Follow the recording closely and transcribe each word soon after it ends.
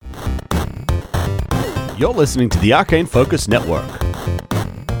You're listening to the Arcane Focus Network.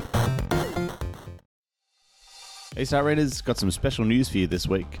 Hey, Star Raiders, got some special news for you this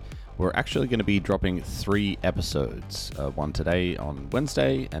week. We're actually going to be dropping 3 episodes. One today on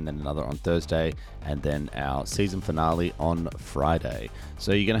Wednesday, and then another on Thursday, and then our season finale on Friday.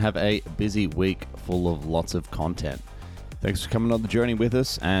 So you're going to have a busy week full of lots of content. Thanks for coming on the journey with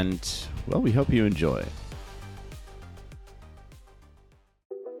us, and, well, we hope you enjoy.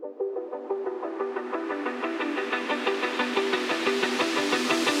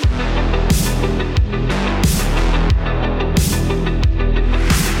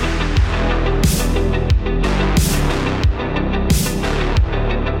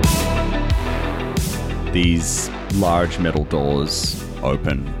 These large metal doors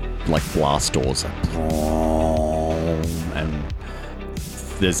open like blast doors, and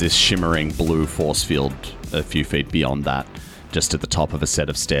there's this shimmering blue force field a few feet beyond that, just at the top of a set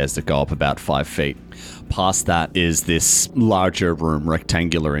of stairs that go up about 5 feet. Past that is this larger room,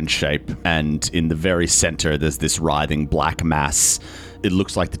 rectangular in shape, and in the very center there's this writhing black mass. It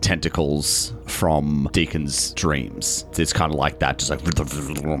looks like the tentacles from Deacon's dreams. It's kind of like that, just like,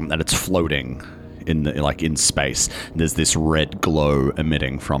 and it's floating in space. There's this red glow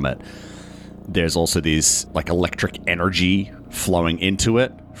emitting from it. There's also these like electric energy flowing into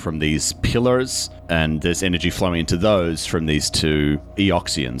it from these pillars, and there's energy flowing into those from these 2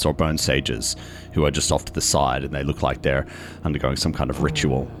 Eoxians or bone sages who are just off to the side, and they look like they're undergoing some kind of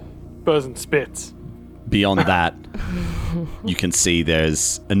ritual. Burrs and spits. Beyond that, you can see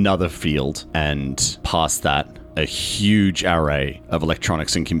there's another field, and past that, a huge array of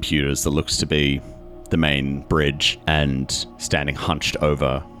electronics and computers that looks to be the main bridge, and standing hunched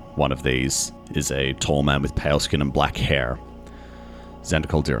over one of these is a tall man with pale skin and black hair, Xander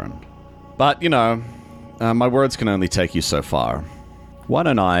Calderon. But, my words can only take you so far. Why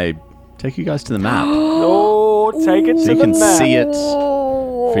don't I take you guys to the map? Oh, take it to the map. So you can see it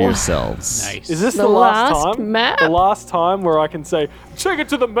for yourselves. Nice. Is this the last time? map? The last time where I can say, take it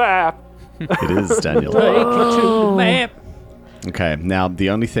to the map. It is, Daniel. Take it to the map. Okay, now the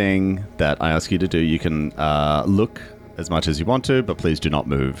only thing that I ask you to do, you can look as much as you want to, but please do not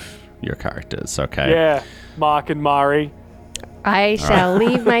move your characters, okay? Yeah, Mark and Mari. I shall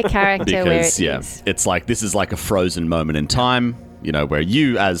leave my character where it is. It's like, this is like a frozen moment in time, where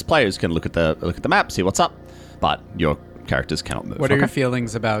you as players can look at the map, see what's up, but your characters cannot move. What are your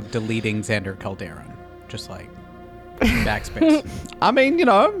feelings about deleting Xander Calderon? Just like backspace. I mean,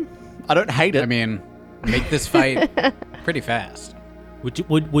 I don't hate it. I mean, make this fight pretty fast.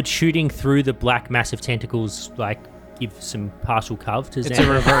 Would shooting through the black massive tentacles give some partial cover to Xander? It's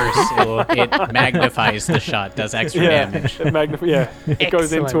a reverse. Or It magnifies the shot, does extra damage. It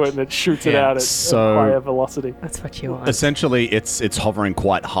goes into it and it shoots it out at higher velocity. That's what you want. Essentially, it's hovering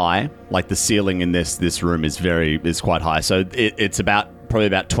quite high. Like the ceiling in this room is quite high. So it's probably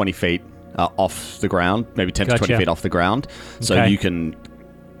about 20 feet off the ground, maybe 10 to 20 feet off the ground. So you can,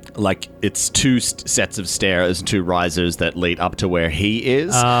 it's 2 sets of stairs and 2 risers that lead up to where he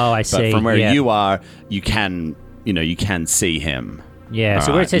is. Oh, I see. But from where you are, you can see him. Yeah,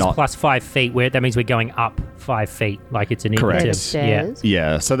 so where it says plus 5 feet, that means we're going up 5 feet, like it's an Correct. Yeah.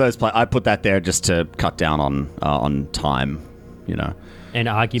 Yeah, so I put that there just to cut down on time, And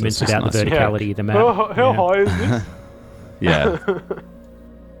arguments So it's about just the nice. verticality of the map. How high is this? Yeah.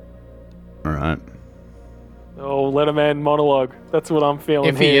 All right. Oh, let a man monologue. That's what I'm feeling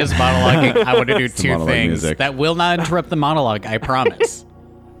If he here. is monologuing, I want to do the 2 monologue things. music. That will not interrupt the monologue, I promise.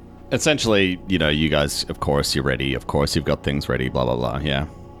 Essentially, you guys, of course, you're ready. Of course, you've got things ready. Blah blah blah. Yeah.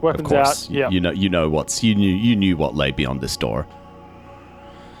 Weapons of course, out. Yeah. You knew what lay beyond this door.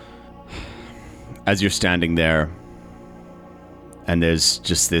 As you're standing there, and there's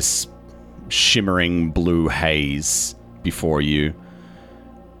just this shimmering blue haze before you,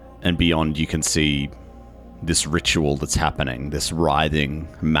 and beyond, you can see this ritual that's happening. This writhing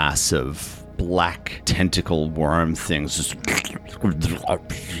mass of black tentacle worm things.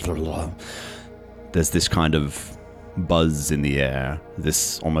 There's this kind of buzz in the air,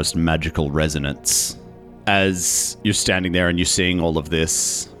 this almost magical resonance. As you're standing there and you're seeing all of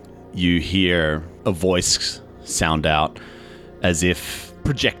this, you hear a voice sound out as if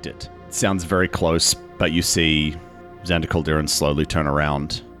projected. It sounds very close, but you see Xander Calderon slowly turn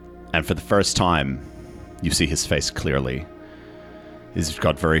around, and for the first time, you see his face clearly. He's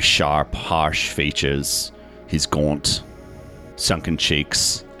got very sharp, harsh features. He's gaunt, sunken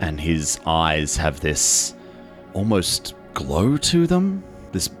cheeks, and his eyes have this almost glow to them.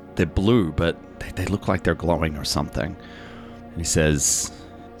 They're blue, but they look like they're glowing or something. And he says,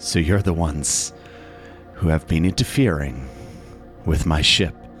 "So you're the ones who have been interfering with my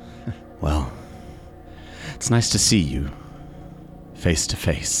ship. Well, It's nice to see you. Face to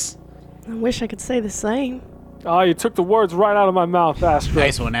face. I wish I could say the same. Oh, you took the words right out of my mouth, Astra.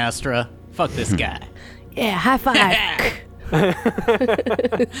 Nice one, Astra. Fuck this guy. Yeah, high five.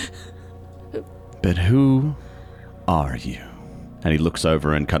 But who are you? And he looks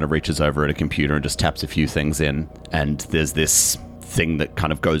over and kind of reaches over at a computer and just taps a few things in. And there's this thing that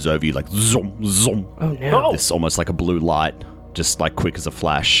kind of goes over you like zoom, zoom. Oh, no. This almost like a blue light, just like quick as a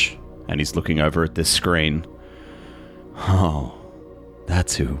flash. And he's looking over at this screen. Oh,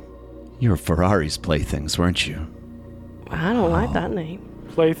 that's who. You were Ferrari's playthings, weren't you? I don't like that name.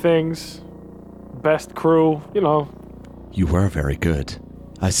 Playthings, best crew, you know. You were very good.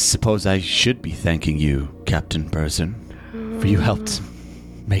 I suppose I should be thanking you, Captain Burzin, for you helped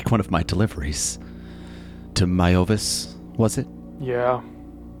make one of my deliveries. To Myovis, was it? Yeah.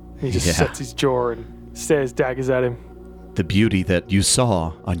 He just sets his jaw and stares daggers at him. The beauty that you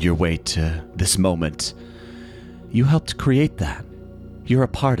saw on your way to this moment, you helped create that. You're a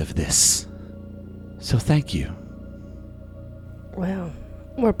part of this. So thank you. Well,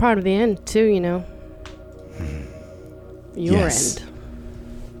 we're part of the end, too, you know. Your Yes. end.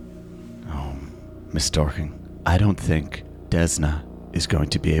 Oh, Miss Dorking, I don't think Desna is going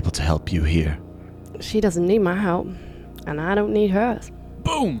to be able to help you here. She doesn't need my help, and I don't need hers.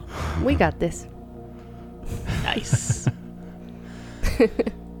 Boom. We got this. Nice.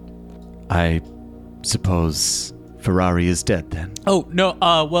 I suppose Ferrari is dead then. Oh no.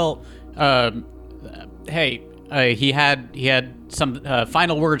 Hey. He had some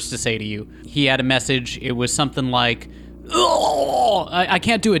final words to say to you. He had a message. It was something like, "Oh, I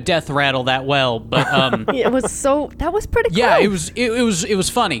can't do a death rattle that well, but Yeah, that was pretty cool. yeah, it was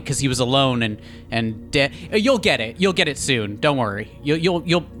funny because he was alone and dead. You'll get it. You'll get it soon. Don't worry.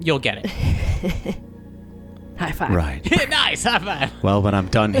 You'll get it. High five. Right. Nice. High five. Well, when I'm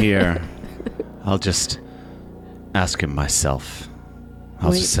done here, I'll just ask him myself.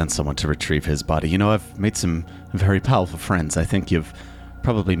 I'll just send someone to retrieve his body. You know, I've made some very powerful friends. I think you've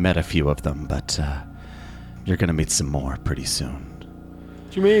probably met a few of them, but you're going to meet some more pretty soon.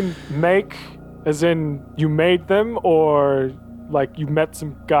 Do you mean make, as in you made them, or like you met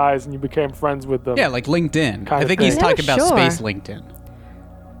some guys and you became friends with them? Yeah, like LinkedIn. Kind I of think he's thing. talking about Sure. Space LinkedIn.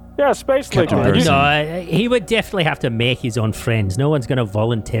 Yeah, Space Captain League. Burzin. No, he would definitely have to make his own friends. No one's going to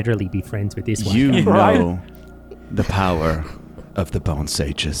voluntarily be friends with this one. You Right. know the power of the Bone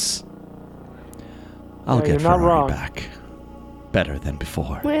Sages. I'll Yeah, get you're not Ferrari wrong. back. Better than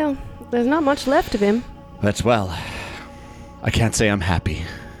before. Well, there's not much left of him. But, well, I can't say I'm happy.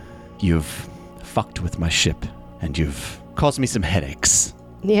 You've fucked with my ship, and you've caused me some headaches.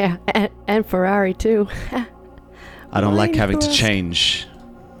 Yeah, and Ferrari, too. I don't like Mine having to first. change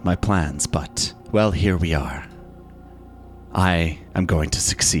my plans, but, well, here we are. I am going to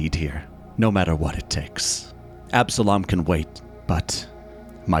succeed here, no matter what it takes. Absalom can wait, but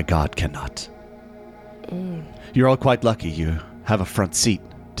my god cannot. You're all quite lucky you have a front seat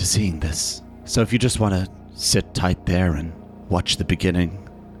to seeing this. So if you just want to sit tight there and watch the beginning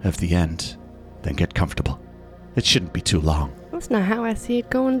of the end, then get comfortable. It shouldn't be too long. That's not how I see it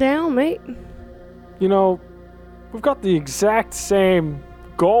going down, mate. You know, we've got the exact same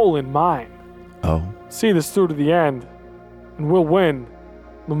goal in mind. Oh? See this through to the end, and we'll win,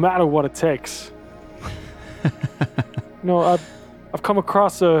 no matter what it takes. You know, I've come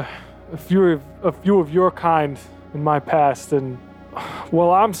across a few of your kind in my past, and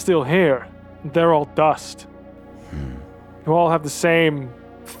well, I'm still here. They're all dust. You all have the same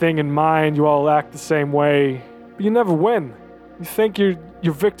thing in mind. You all act the same way, but you never win. You think your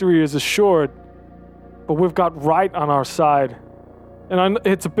victory is assured, but we've got right on our side. And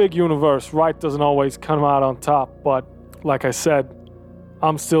it's a big universe. Right doesn't always come out on top, but like I said,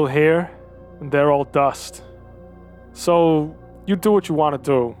 I'm still here, and they're all dust. So you do what you want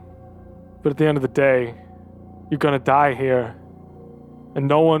to do, but at the end of the day, you're gonna die here, and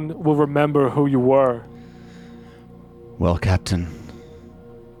no one will remember who you were. Well, Captain,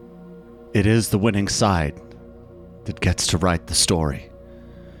 it is the winning side that gets to write the story.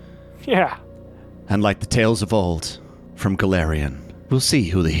 Yeah. And like the tales of old from Galarian, we'll see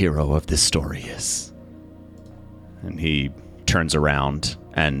who the hero of this story is. And he turns around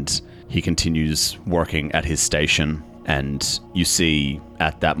and he continues working at his station. And you see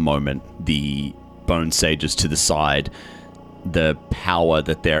at that moment the Bone Sages to the side, the power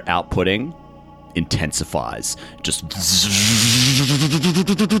that they're outputting intensifies, just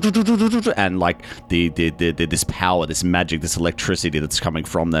and like the this power, this magic, this electricity that's coming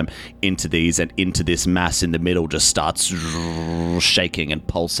from them into these and into this mass in the middle just starts shaking and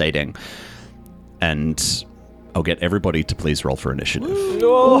pulsating. And I'll get everybody to please roll for initiative.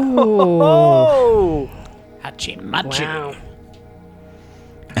 Oh! Hachimachi. Wow.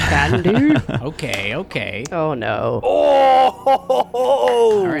 Can do. Okay. Oh no.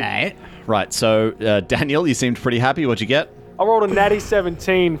 All right. Right, so Daniel, you seemed pretty happy. What'd you get? I rolled a natty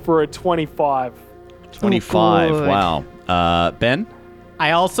 17 for a 25. 25. good. Wow. Ben?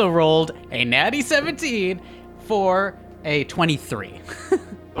 I also rolled a natty 17 for a 23.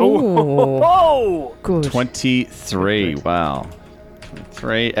 Oh, Oh! good. 23. Wow.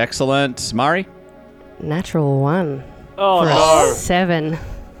 23. Excellent. Mari? Natural 1 Oh, for no. a 7.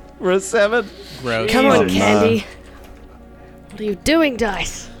 For a 7. Gross. Come on, Jesus. Candy. What are you doing,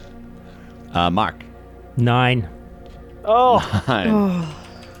 Dice? Mark? 9. Oh, 9.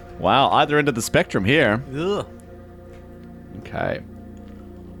 Wow, either end of the spectrum here. Ugh. Okay.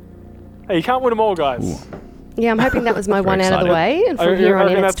 hey, you can't win them all, guys. Ooh. Yeah, I'm hoping that was my one out of the excited. way, and I from here on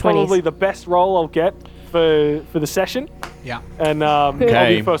reckon in that's it's 20s. probably the best roll I'll get for the session, Yeah. and I'll be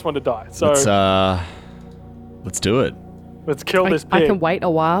Okay. the first one to die. So Let's do it. let's kill this I pig. can wait a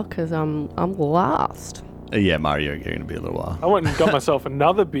while because I'm last. Yeah, Mario, you're going to be a little while. I went and got myself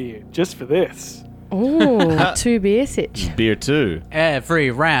another beer just for this. Ooh, 2 beer sitch. Beer 2.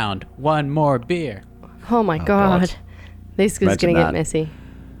 Every round, one more beer. Oh my God. god. This is Imagine going to that. get messy.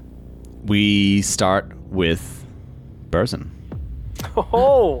 We start with Burzin.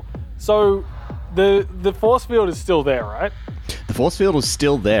 Oh, so the force field is still there, right? The force field is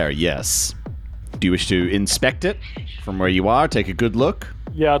still there, yes. Do you wish to inspect it from where you are? Take a good look?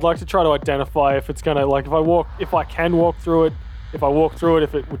 Yeah, I'd like to try to identify if it's gonna if I can walk through it, if I walk through it,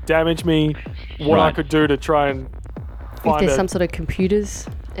 if it would damage me, what I Right. could do to try and If find there's it. some sort of computers,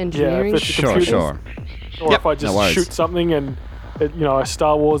 engineering. it's- Sure, computers. sure. Or Yep, if I no just worries. shoot something and it, I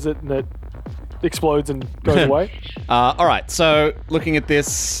Star Wars it and it explodes and goes away. All right, so looking at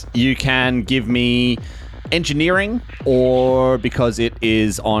this, you can give me engineering, or because it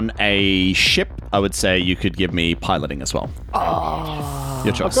is on a ship, I would say you could give me piloting as well.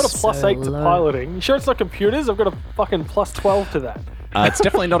 Your choice. I've got a plus So 8 to low. piloting. You sure it's not computers? I've got a fucking plus 12 to that. It's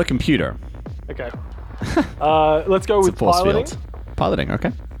definitely not a computer. Okay. Let's go It's a with force piloting. field. Piloting,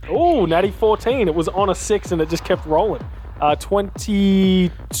 okay. Oh, natty 14. It was on a 6 and it just kept rolling. 22.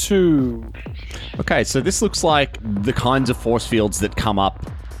 Okay, so this looks like the kinds of force fields that come up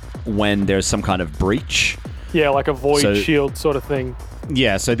when there's some kind of breach. Yeah, like a void So- shield sort of thing.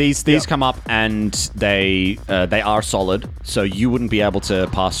 Yeah, so these come up and they are solid, so you wouldn't be able to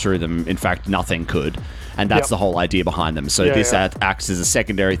pass through them. In fact, nothing could, and that's Yep. the whole idea behind them. So Yeah, this yeah. acts as a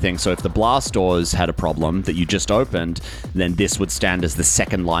secondary thing. So if the blast doors had a problem that you just opened, then this would stand as the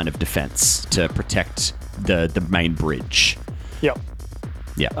second line of defense to protect the main bridge. Yep.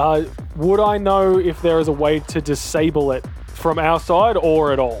 Yeah. Would I know if there is a way to disable it from our side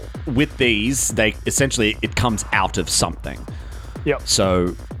or at all? With these, they essentially it comes out of something. Yep.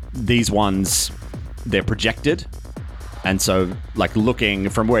 So these ones, they're projected. And so, like, looking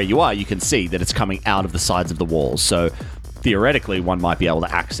from where you are, you can see that it's coming out of the sides of the walls. So theoretically, one might be able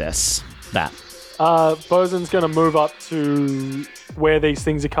to access that. Bosun's going to move up to where these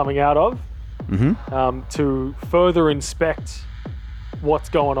things are coming out of to further inspect what's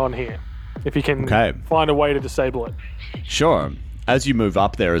going on here. If he can Okay. find a way to disable it. Sure. As you move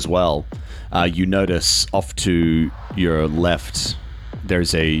up there as well, you notice off to your left,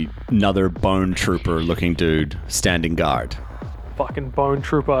 there's another bone trooper looking dude standing guard. Fucking bone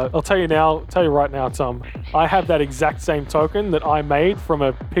trooper. I'll tell you right now, Tom. I have that exact same token that I made from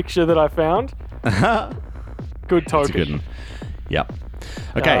a picture that I found. Good That's a token. good one. Yep.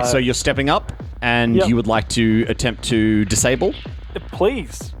 Okay, so you're stepping up, and Yep. you would like to attempt to disable?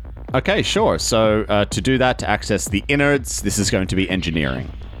 Please. Okay, sure. So to do that, to access the innards, this is going to be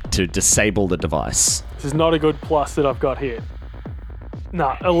engineering. To disable the device. This is not a good plus that I've got here.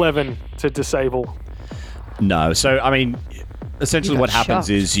 Nah, 11 to disable. No. So, I mean, essentially You what got happens shocked.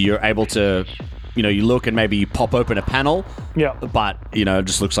 is you're able to, you look and maybe you pop open a panel, Yeah. but, it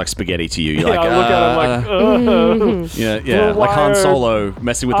just looks like spaghetti to you. You're Yeah, like, I look at it like, yeah, Well, like Han wire- Solo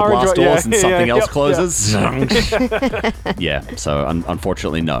messing with the orange- blast yeah, doors and yeah, something yeah, else yep, closes. Yeah, so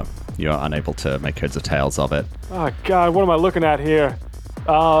unfortunately, no. You're unable to make heads or tails of it. oh God, what am I looking at here?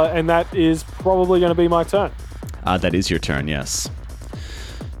 And that is probably going to be my turn. That is your turn, yes.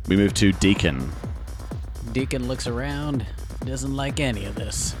 We move to Deacon. Deacon looks around, doesn't like any of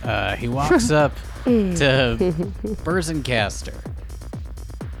this. He walks up to Berzencaster.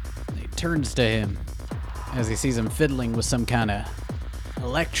 He turns to him as he sees him fiddling with some kind of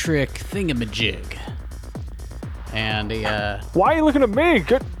electric thingamajig. And he Why are you looking at me?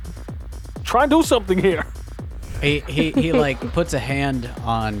 Try and do something here. he like puts a hand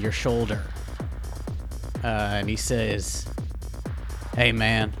on your shoulder, and he says, "Hey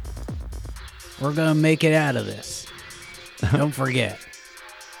man, We're gonna make it out of this. Don't forget.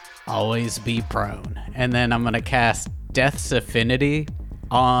 Always be prone. And then I'm gonna cast Death's Affinity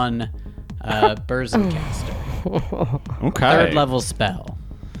on Berzencaster. Okay. 3rd level spell.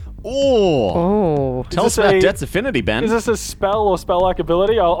 Oh. Tell us about Death's Affinity, Ben. Is this a spell or spell-like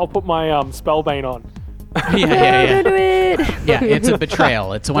ability? I'll put my Spellbane on. Yeah. Do it. Yeah, it's a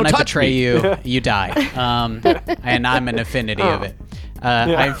betrayal. It's when Don't I touch betray me. you, you die. And I'm an affinity of it.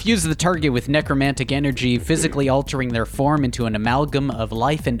 I infuse the target with necromantic energy, physically altering their form into an amalgam of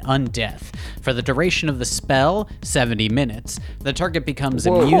life and undeath. For the duration of the spell, 70 minutes, the target becomes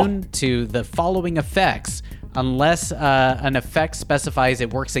immune to the following effects, unless an effect specifies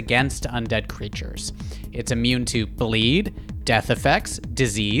it works against undead creatures. It's immune to bleed, death effects,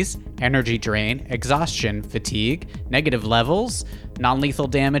 disease, energy drain, exhaustion, fatigue, negative levels, non-lethal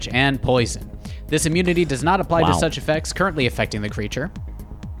damage, and poison. This immunity does not apply to such effects currently affecting the creature.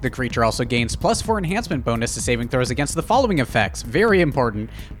 The creature also gains +4 enhancement bonus to saving throws against the following effects. Very important.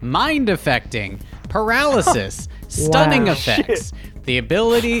 Mind affecting, paralysis, stunning effects, the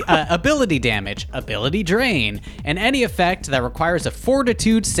ability damage, ability drain, and any effect that requires a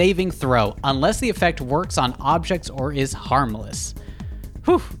fortitude saving throw unless the effect works on objects or is harmless.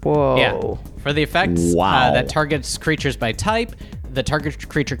 Whew. Whoa. Yeah. For the effects Wow. that targets creatures by type, the target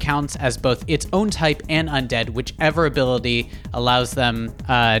creature counts as both its own type and undead, whichever ability allows them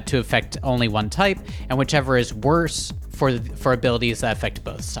to affect only one type, and whichever is worse for abilities that affect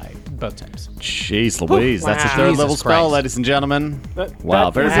both types. Jeez Louise, that's a Wow. 3rd level Jesus spell, Christ. ladies and gentlemen. Wow,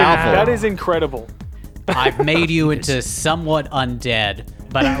 That very is- powerful. That is incredible. I've made you into somewhat undead,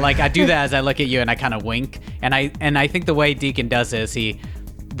 but I do that as I look at you and I kind of wink, and I think the way Deacon does this,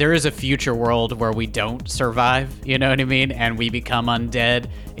 there is a future world where we don't survive, you know what I mean? And we become undead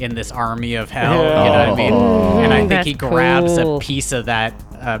in this army of hell, you know what I mean? And I think that's he grabs cool. a piece of that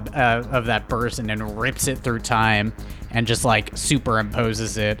person and rips it through time and just like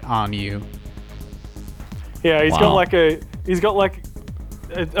superimposes it on you. Yeah, he's Wow. got like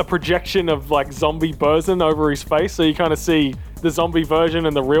a projection of like zombie Berzen over his face, so you kind of see the zombie version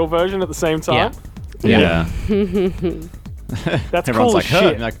and the real version at the same time. Yeah. That's Everyone's cool like, as hurt.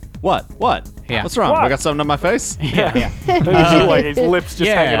 shit. Like, what? What? Yeah. What's wrong? What? I got something on my face? Yeah. And you see, like his lips just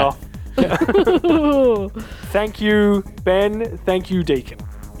Yeah. hanging off. Thank you, Ben. Thank you, Deacon.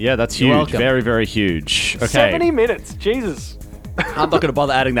 Yeah, that's You're huge. welcome. Very, very huge. Okay. 70 minutes. Jesus. I'm not going to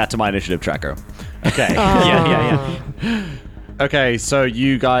bother adding that to my initiative tracker. Okay. Yeah. Okay, so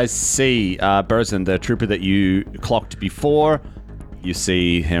you guys see Berzen, the trooper that you clocked before. You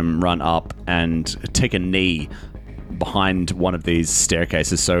see him run up and take a knee behind one of these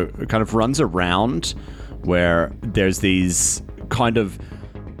staircases. So it kind of runs around where there's these kind of...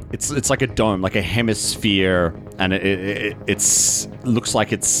 It's like a dome, like a hemisphere, and it looks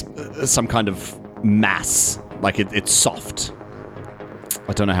like it's some kind of mass. Like it's soft.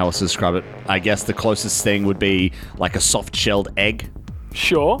 I don't know how else to describe it. I guess the closest thing would be like a soft-shelled egg.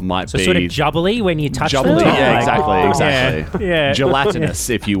 Sure. Might So be sort of jubbly when you touch jubbly. them. Yeah, Like- exactly. Yeah. Gelatinous,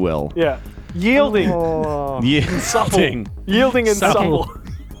 if you will. Yeah. Yielding. Yeah. Supple. Yielding and supple.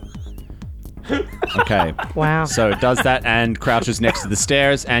 Okay. Wow. So it does that and crouches next to the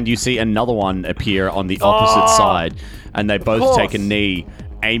stairs, and you see another one appear on the opposite side, and they both take a knee,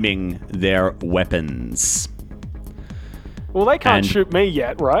 aiming their weapons. Well, they can't And- shoot me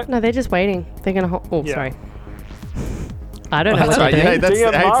yet, right? No, they're just waiting. They're gonna. Oh, Yeah. sorry. I don't know That's what right. they're Yeah, doing. that's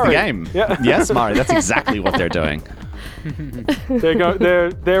DM hey, it's the Mari. game. Yeah. Yes, Mari. That's exactly what they're doing.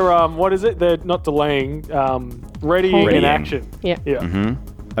 They're what is it? They're not delaying. Readying in Readying. action. Yeah. Yeah.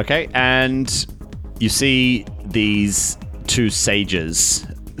 Okay, and you see these two sages.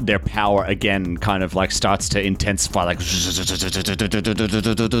 Their power again kind of like starts to intensify, like,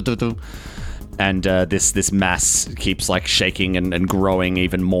 and this mass keeps like shaking and growing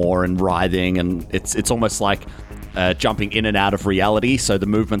even more and writhing, and it's almost like jumping in and out of reality. So the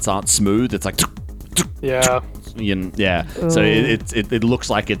movements aren't smooth. It's like, Yeah. yeah. So it looks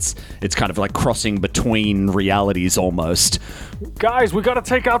like it's kind of like crossing between realities almost. Guys, we gotta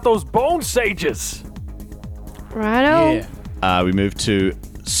take out those bone sages. Righto. We move to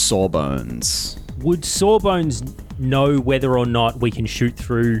Sawbones. Would Sawbones know whether or not we can shoot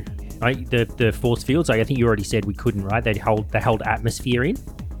through the force fields? Like, I think you already said we couldn't, right? They held atmosphere in.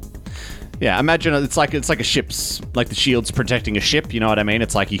 Yeah, imagine it's like a ship's, like the shield's protecting a ship. You know what I mean?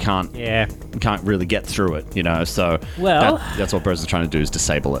 It's like you can't really get through it. You know, so Well- that's what Burzen's trying to do, is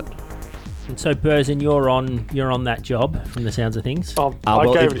disable it. And so, Berzen, you're on that job from the sounds of things. I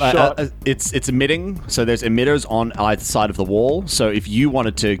gave it a shot. It's emitting, so there's emitters on either side of the wall. So if you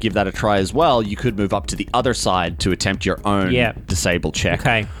wanted to give that a try as well, you could move up to the other side to attempt your own Yeah. disable check.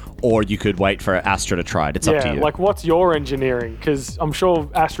 Okay. or you could wait for Astra to try it. It's up to you. Like, what's your engineering? Because I'm sure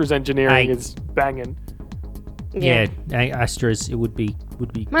Astra's engineering I- is banging. Yeah, Astra's, it would be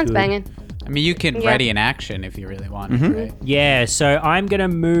Mine's good. banging. I mean, you can Yeah. ready an action if you really want, right? Yeah, so I'm going to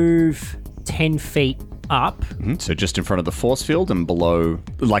move 10 feet up. So just in front of the force field and below,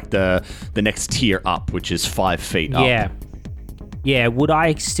 like the next tier up, which is 5 feet up. Yeah. Yeah, would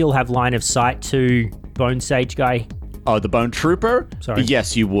I still have line of sight to Bone Sage guy? Oh, the Bone Trooper? Sorry.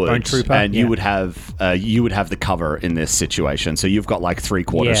 Yes, you would. Bone Trooper, and yeah. you would have the cover in this situation. So you've got like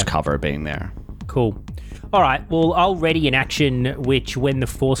 3/4 Yeah. cover being there. Cool. All right, well, I'll ready an action which, when the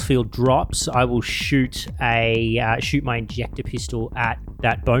force field drops, I will shoot my injector pistol at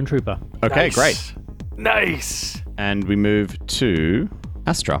that Bone Trooper. Okay, Nice. great. Nice. And we move to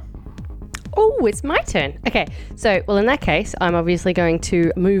Astra. Oh, it's my turn. Okay, so, well, in that case, I'm obviously going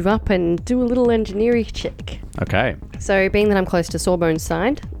to move up and do a little engineering check. Okay. So, being that I'm close to Sawbone's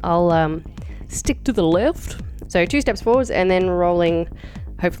side, I'll stick to the left. So, 2 steps forwards and then rolling,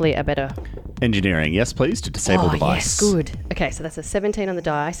 hopefully, a better. Engineering, yes, please, to disable device. Yes, good. Okay, so that's a 17 on the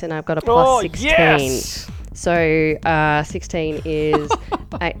dice, and I've got a plus Oh, 16. yes! So, 16 is.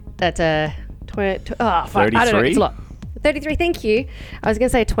 That's a 20. Oh, fuck. I don't know. 33? It's a lot. 33, thank you. I was going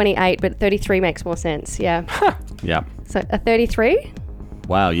to say 28, but 33 makes more sense. Yeah. Yeah. So, a 33?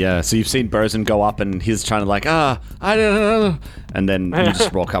 Wow, yeah. So you've seen Burzin go up and he's trying to like, I don't know. And then you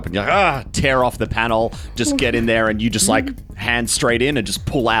just walk up and you're like, tear off the panel, just get in there and you just like hand straight in and just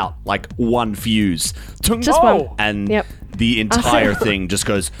pull out like one fuse. Just Oh. one. And Yep. the entire thing just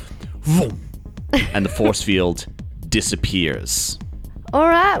goes, vroom, and the force field disappears. All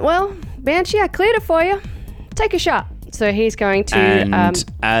right, well, Banshee, I cleared it for you. Take a shot. So, he's going to. And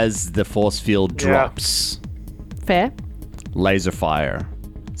as the force field Yeah. drops, Fair. laser fire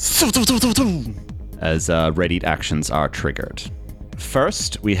as readied actions are triggered.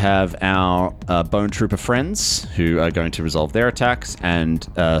 First, we have our Bone Trooper friends who are going to resolve their attacks, and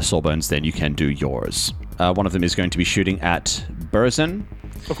Sawbones, then you can do yours. One of them is going to be shooting at Burzin.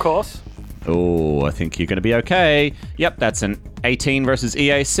 Of course. Oh, I think you're going to be okay. Yep, that's an 18 versus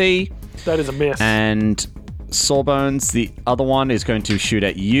EAC. That is a miss. And Sawbones, the other one, is going to shoot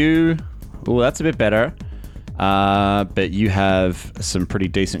at you. Oh, that's a bit better. But you have some pretty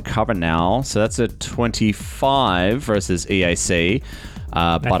decent cover now. So that's a 25 versus EAC.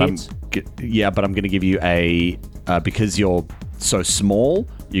 But hits. but I'm going to give you a because you're so small,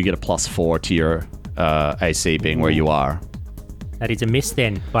 you get a +4 to your AC being where you are. That is a miss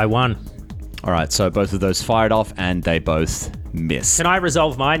then, by 1. All right, so both of those fired off, and they both miss. Can I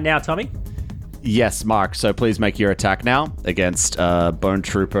resolve mine now, Tommy? Yes, Mark. So please make your attack now against Bone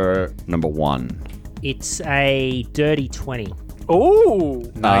Trooper number 1. It's a dirty 20.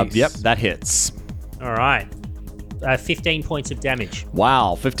 Ooh. Nice. Yep, that hits. All right. 15 points of damage.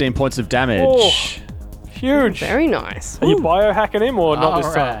 Wow, 15 points of damage. Oh. Huge. Very nice. Are you biohacking him or not All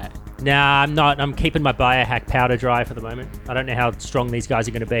this time? right. Nah, I'm not. I'm keeping my biohack powder dry for the moment. I don't know how strong these guys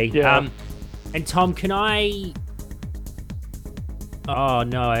are going to be. Yeah. And Tom, can I... Oh,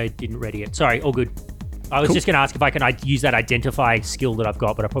 no, I didn't ready it. Sorry, all good. I was just going to ask if I can use that identify skill that I've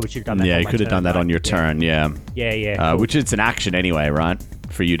got, but I probably should have done that. Yeah, on you my could have turn, done that right? on your Yeah. turn, yeah. Yeah, cool. Which is an action anyway, right?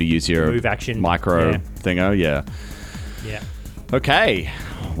 For you to use your Move action. micro Yeah. thingo, yeah. Yeah. Okay.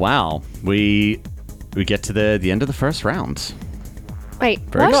 Wow. We get to the end of the first round. Wait,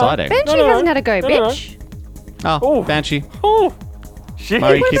 Very what? exciting. Banshee No. hasn't had a go, No. bitch. Oh, Oh. Banshee. Oh. Shit.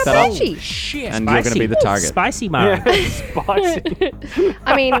 Murray, What keep about that up. Banshee? Shit, And you're gonna be the target. Spicy, man. Yeah, spicy.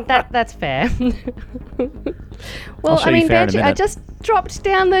 I mean, that's fair. Well, show I you mean, fair in a Banshee, I minute. just dropped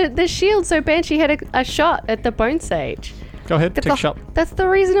down the shield so Banshee had a shot at the Bone Sage. Go ahead, take a The- shot. That's the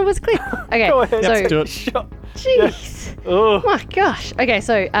reason it was clear. Okay, Go ahead. so Do it. Shut. jeez, Ugh. my gosh. Okay,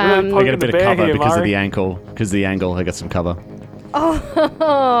 so Really I poking get a the bit of bear cover here, because of Murray. the ankle. Because of the angle, I got some cover.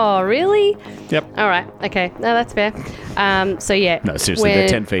 oh, really? Yep. All right. Okay, no, that's fair. So yeah. No, seriously, they're we're-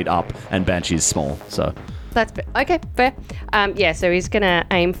 10 feet up, and Banshee's small, so... That's fair. Okay, fair. Yeah, so he's gonna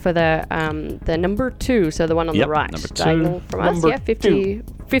aim for the number 2, so the one on Yep, the right, number 2. diagonal from us. Number Yeah, 50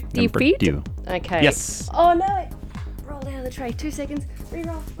 Number feet. 2. Okay. Yes. Oh no! Roll down the tray. 2 seconds.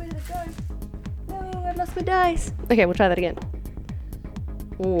 Reroll. Where did it go? No, I've lost my dice. Okay, we'll try that again.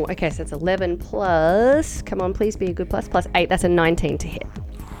 Oh, okay, so it's 11 plus. Come on, please be a good plus. Plus 8. That's a 19 to hit.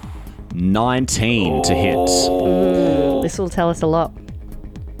 19 to hit. This will tell us a lot.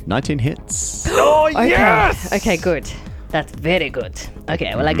 19 hits. Oh, Okay. yes! Okay, good. That's very good.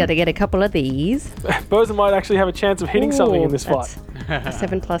 Okay, well, I got to get a couple of these. Boza might actually have a chance of hitting something in this fight. That's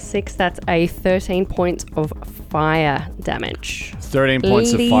 7 plus 6. That's a 13 points of fire damage. 13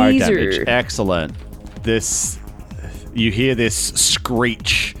 points of fire Laser. damage. Excellent. You hear this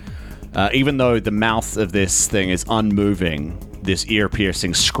screech Even though the mouth of this thing is unmoving, this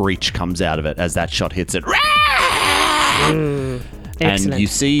ear-piercing screech comes out of it as that shot hits it. And Excellent. you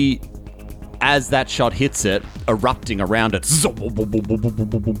see, as that shot hits it, erupting around it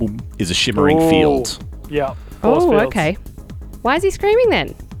is a shimmering Ooh. field. Yeah. Force Oh, fields. okay. Why is he screaming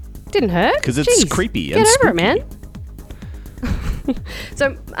then? Didn't hurt. 'Cause it's Jeez. creepy Get and over it, spooky. man.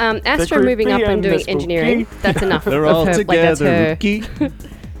 So, Astra They're moving up creepy and and doing they're engineering. spooky. That's enough They're of all her. together, That's her. Rookie.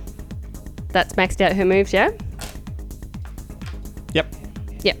 That's maxed out her moves, yeah? Yep.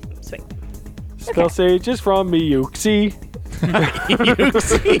 Yep. Sweet. Spell sages from Miyuki.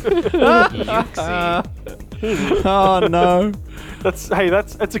 Oh no.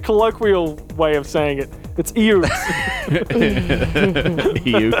 That's a colloquial way of saying it. It's Eukes.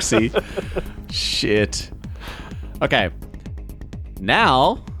 Euxie. Shit. Okay.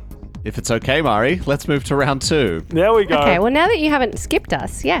 Now, if it's okay, Mari, let's move to round 2. There we go. Okay, well, now that you haven't skipped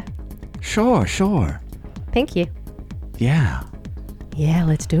us, yeah. Sure. Thank you. Yeah. Yeah,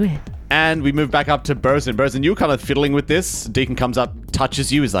 let's do it. And we move back up to Burzin. Burzin, you were kind of fiddling with this. Deacon comes up,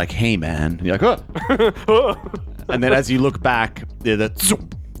 touches you, is like, hey, man. And you're like, oh. And then as you look back,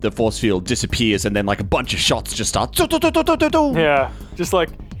 the force field disappears, and then like a bunch of shots just start. Yeah, just like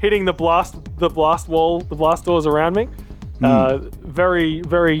hitting the blast wall, the blast doors around me. Very,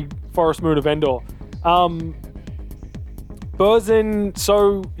 very Forest Moon of Endor. Burzin,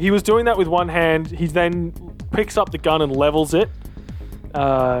 so he was doing that with one hand. He then picks up the gun and levels it.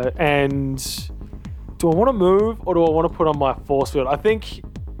 And do I want to move or do I want to put on my force field? I think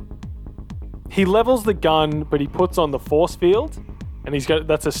he levels the gun, but he puts on the force field, and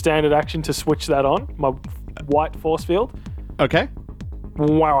that's a standard action to switch that on. My white force field. Okay.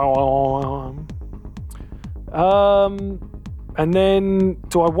 And then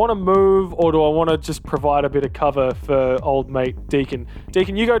do I want to move or do I want to just provide a bit of cover for old mate Deacon?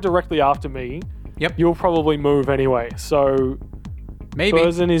 Deacon, you go directly after me. Yep. You'll probably move anyway. So Maybe.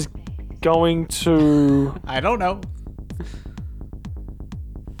 Burzin is going to... I don't know.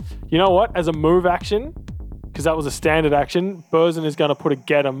 You know what? As a move action, because that was a standard action, Burzin is going to put a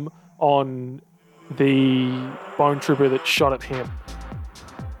get him on the bone trooper that shot at him.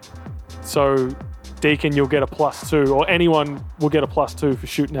 So Deacon, you'll get a +2, or anyone will get a +2 for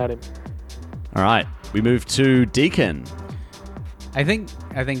shooting at him. All right. We move to Deacon. I think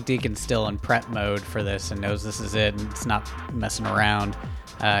Deacon's still in prep mode for this and knows this is it and it's not messing around.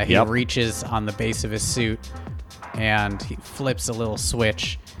 He Yep. reaches on the base of his suit and he flips a little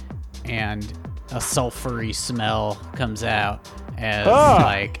switch and a sulfury smell comes out as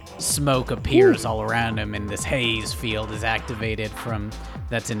like smoke appears all around him and this haze field is activated from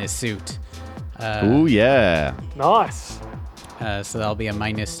that's in his suit. Ooh, yeah. Nice. So that'll be a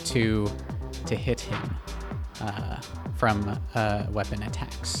 -2 to hit him from weapon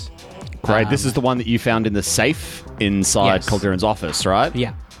attacks. Great. This is the one that you found in the safe inside Yes. Calderon's office, right?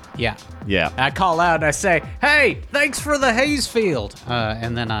 Yeah. Yeah. I call out and I say, "Hey, thanks for the haze field."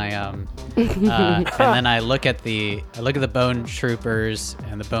 And then I look at the bone troopers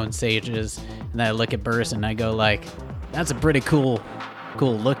and the bone sages, and then I look at Burst and I go like, "That's a pretty cool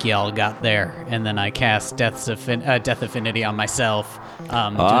look y'all got there." And then I cast Death Affinity on myself,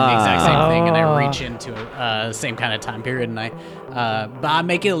 doing the exact same thing, and I reach into the same kind of time period, and but I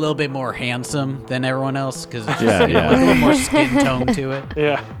make it a little bit more handsome than everyone else because it's just Yeah, a little more skin tone to it.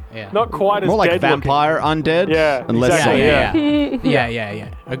 Yeah. Yeah. Not quite as More like dead vampire undead? Yeah, And less exactly, so- yeah.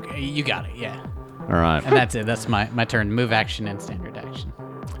 Okay, you got it. Yeah, All right. and that's it. That's my turn. Move action and standard action.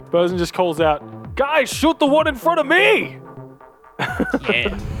 looking. Burzin just calls out, "Guys, shoot the one in front of me!"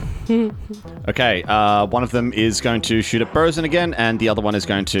 Yeah. Okay, one of them is going to shoot at Burzin again, and the other one is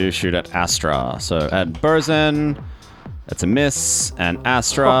going to shoot at Astra. So at Burzin, that's a miss, and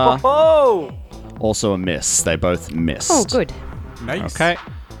Astra, Oh! also a miss. They both missed. Oh, good. Nice. Okay.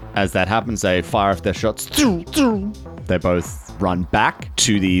 As that happens, they fire off their shots. They both run back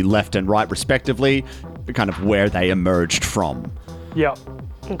to the left and right, respectively, kind of where they emerged from. Yep.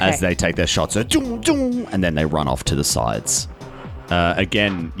 Okay. As they take their shots, and then they run off to the sides.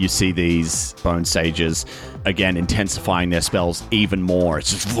 Again, you see these bone sages, again, intensifying their spells even more.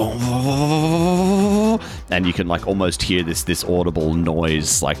 It's just... And you can, like, almost hear this audible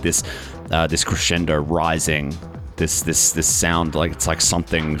noise, like this crescendo rising. This sound, like it's like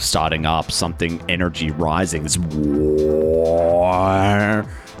something starting up, something energy rising. This war.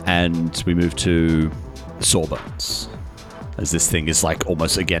 And we move to Sawbones. As this thing is like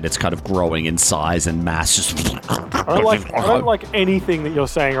almost, again, it's kind of growing in size and mass. Just I don't like anything that you're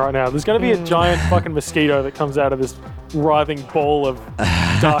saying right now. There's going to be a giant fucking mosquito that comes out of this writhing ball of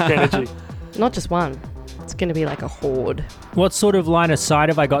dark energy. Not just one. it's going to be like a horde. What sort of line of sight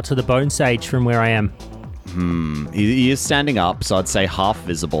have I got to the bone sage from where I am? He is standing up, so I'd say half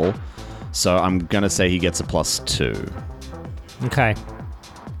visible. So I'm going to say he gets a +2. Okay.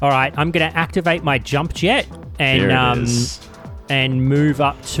 All right. I'm going to activate my jump jet Here it and is. and move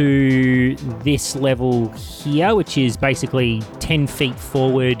up to this level here, which is basically 10 feet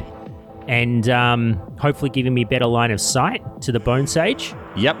forward, and hopefully giving me better line of sight to the bone sage.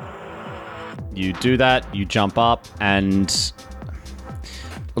 Yep. You do that, you jump up, and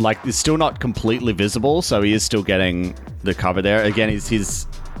like it's still not completely visible, so he is still getting the cover there. Again, he's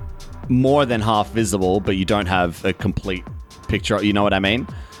more than half visible, but you don't have a complete picture. You know what I mean?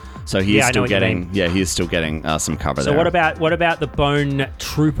 So he is I know still what you getting, mean. yeah, he is still getting some cover there. So what about the bone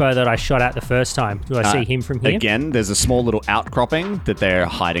trooper that I shot at the first time? Do I see him from here? Again, there's a small little outcropping that they're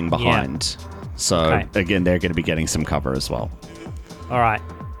hiding behind. So Okay. again, they're going to be getting some cover as well. All right.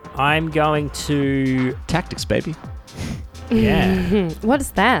 I'm going to... Tactics, baby. Yeah. What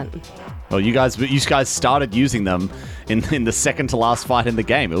is that? Well, you guys started using them in the second to last fight in the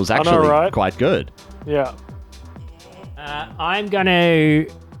game. It was actually right? quite good. Yeah. I'm going to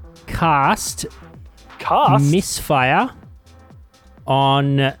cast Cast? Misfire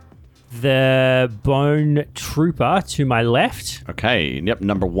on the bone trooper to my left. Okay, yep,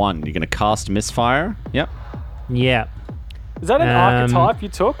 number 1. You're going to cast Misfire. Yep. Yeah. Is that an archetype you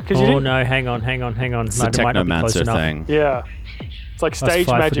took? Because you Oh didn't. no, hang on. It's the Might not be close Technomancer enough. thing. Yeah. It's like Plus stage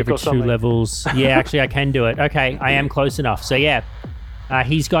 5 magic for or every 2 something. levels. Yeah, actually, I can do it. Okay, I am close enough. So yeah,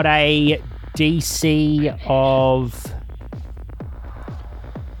 he's got a DC of...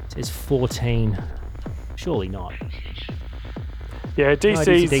 It says 14. Surely not. Yeah, No, it is a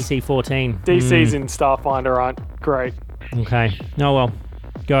DC's, DC 14. DC's in Starfinder aren't great. Okay. Oh well.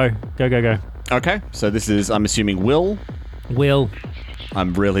 Go. Okay, so this is, I'm assuming, Will. Will.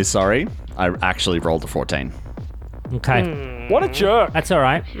 I'm really sorry. I actually rolled a 14. Okay. What a jerk. That's all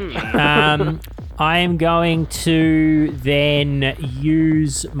right. I am going to then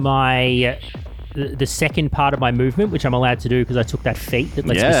use my the second part of my movement, which I'm allowed to do because I took that feat that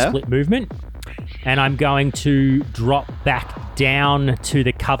lets me Yeah. split movement, and I'm going to drop back down to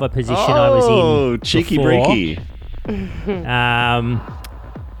the cover position I was in. Oh, cheeky before. breaky.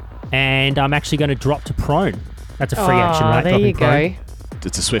 And I'm actually going to drop to prone. That's a free action, right? There Dropping you prone. go.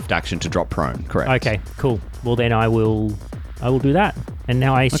 It's a swift action to drop prone, correct? Okay, cool. Well, then I will do that. And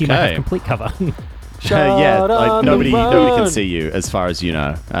now I assume I Okay. have complete cover. Yeah, like, on nobody the can run. see you as far as you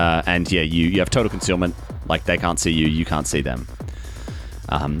know. And yeah, you have total concealment. Like they can't see you, you can't see them.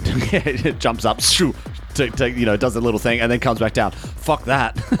 It jumps up, shoo, does a little thing, and then comes back down. Fuck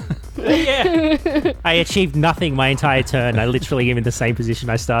that. Yeah. I achieved nothing my entire turn. I literally am in the same position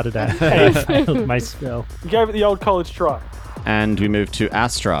I started at. I failed my spell. You gave it the old college try. And we move to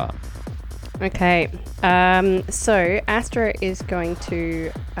Astra. Okay. So Astra is going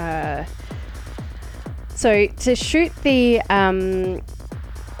to. So to shoot the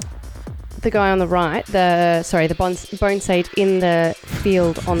guy on the right, the bone sage in the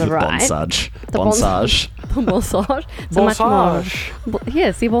field on the right. Bonsage. The Bonsage. Bonsage. It's a much more- Bonsage.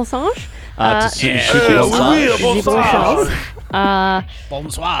 Yes, the bonsage. To shoot oui, the bonsage.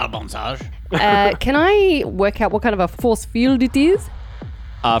 Bonsoir, bonsage. Can I work out what kind of a force field it is?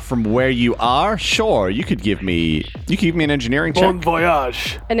 From where you are, sure. You could give me an engineering check. Bon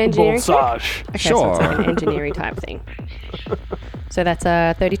voyage. An engineering check? Bonsage. Okay, so it's like Sure. an engineering type thing. So that's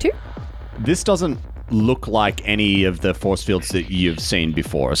 32. This doesn't look like any of the force fields that you've seen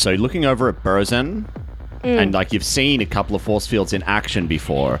before. So looking over at Burzin, and like you've seen a couple of force fields in action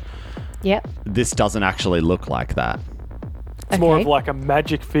before, Yep. this doesn't actually look like that. It's more Okay. of like a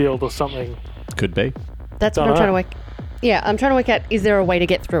magic field or something. Could be. That's what I'm Dunno. trying to work. Yeah, I'm trying to work out, is there a way to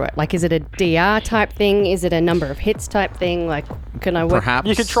get through it? Like, is it a DR type thing? Is it a number of hits type thing? Like, can I work? Perhaps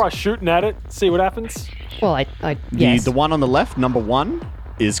You could try shooting at it, see what happens. Well, yes. the one on the left, number 1,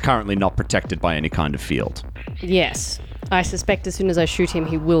 is currently not protected by any kind of field. Yes. I suspect as soon as I shoot him,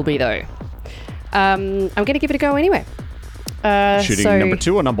 he will be, though. I'm going to give it a go anyway. Shooting so- number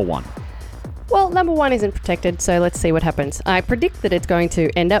 2 or number 1? Well, number 1 isn't protected, so let's see what happens. I predict that it's going to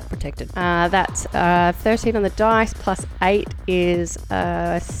end up protected. That's 13 on the dice plus 8 is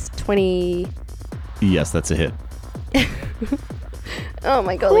 20. Yes, that's a hit. Oh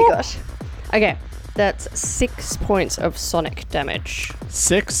my golly gosh. Okay, that's 6 points of sonic damage.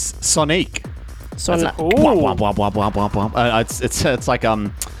 6 Sonic. Sonic. Ooh. Womp, womp, womp, womp, womp, womp. It's like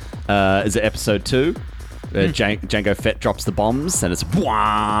is it episode 2? Jango Fett drops the bombs and it's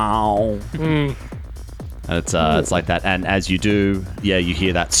wow. And it's like that, and as you do, yeah, you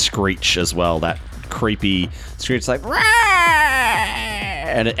hear that screech as well, that creepy screech, like "Rah!"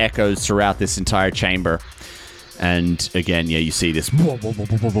 and it echoes throughout this entire chamber. And again, yeah, you see this field,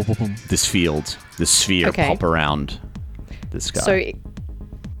 this sphere Okay. pop around this guy. So,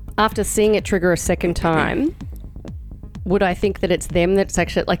 after seeing it trigger a second time, would I think that it's them that's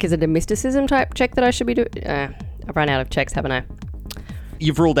actually, like, is it a mysticism type check that I should be doing? I've run out of checks, haven't I?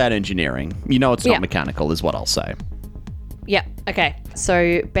 You've ruled out engineering. You know it's not Yeah. mechanical, is what I'll say. Yeah, okay.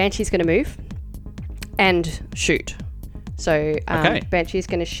 So, Banshee's going to move and shoot. So, Okay. Banshee's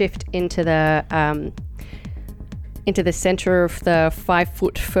going to shift into the center of the 5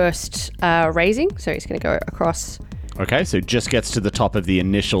 foot first raising. So, he's going to go across. Okay, so it just gets to the top of the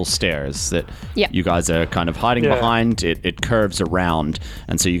initial stairs that Yep. you guys are kind of hiding Yeah. behind. It curves around,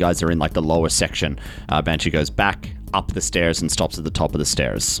 and so you guys are in like the lower section. Banshee goes back up the stairs and stops at the top of the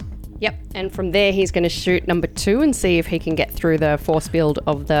stairs. Yep, and from there he's going to shoot number 2 and see if he can get through the force field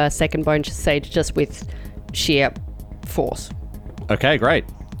of the second bone sage just with sheer force. Okay, great.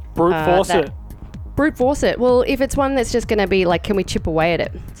 Brute force that- it. Brute force it. Well, if it's one that's just going to be like, can we chip away at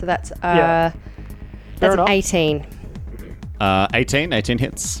it? So that's Yeah. that's an enough. 18. 18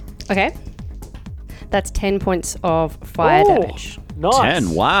 hits. Okay, that's 10 points of fire Ooh, damage. Nice.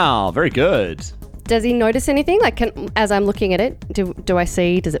 10, wow, very good. Does he notice anything? Like, as I'm looking at it, do I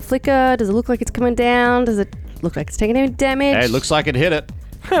see? Does it flicker? Does it look like it's coming down? Does it look like it's taking any damage? Hey, looks like it hit it.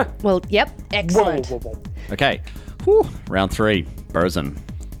 Well, yep, Whoa, excellent. whoa, whoa. Okay, Whew. Round 3, Burzin,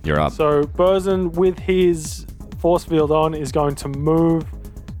 you're up. So Burzin, with his force field on, is going to move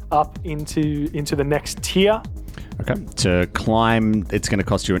up into the next tier. Okay, to climb, it's going to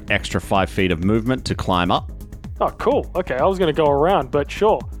cost you an extra 5 feet of movement to climb up. Oh, cool. Okay, I was going to go around, but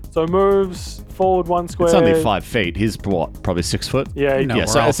sure. So moves forward 1 square. It's only 5 feet. He's what, probably 6 foot? Yeah, No. Yeah, we're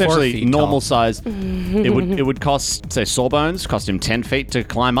so all 4 essentially feet normal tall. size. it would cost, say, Sawbones, cost him 10 feet to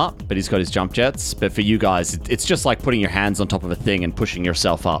climb up, but he's got his jump jets. But for you guys, it's just like putting your hands on top of a thing and pushing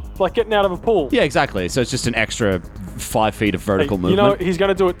yourself up. like getting out of a pool. Yeah, exactly. So it's just an extra 5 feet of vertical You know, movement. he's going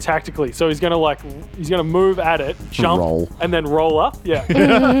to do it tactically. So he's going to move at it, jump, Roll. and then roll up. Yeah. APP,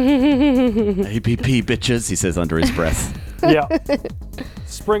 bitches, he says under his breath. Yeah.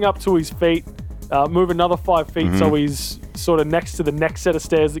 Spring up to his feet, move another 5 feet so he's sort of next to the next set of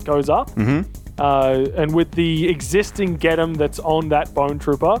stairs that goes up. And with the existing Getum that's on that Bone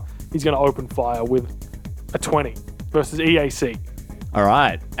Trooper, he's going to open fire with a 20 versus EAC. All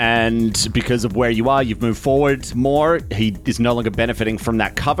right. And because of where you are, you've moved forward more. He is no longer benefiting from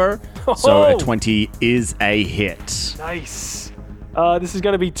that cover. So Oh. a 20 is a hit. Nice. This is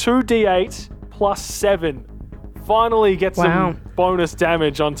going to be 2d8 plus 7. Finally get Wow. some bonus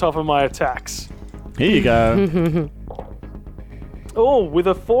damage on top of my attacks. Here you go. Oh, with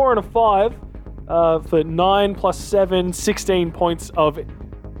a 4 and a 5 for 9 plus 7, 16 points of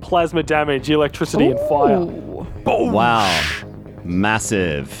plasma damage, electricity, and fire. Ooh. Wow.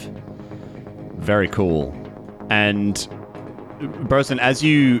 Massive. Very cool. And Burzin, as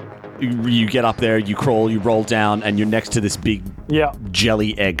you get up there, you crawl, you roll down, and you're next to this big Yeah.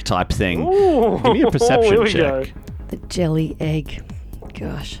 jelly egg type thing. Ooh. Give me a perception Here we check. The jelly egg.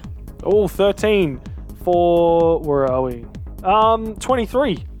 Gosh. Oh, 13 for, where are we?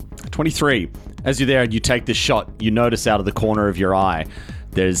 23. 23. As you're there and you take this shot, you notice out of the corner of your eye,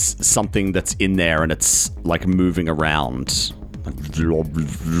 there's something that's in there and it's like moving around.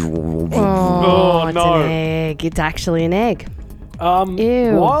 Oh, it's no. an egg. It's actually an egg.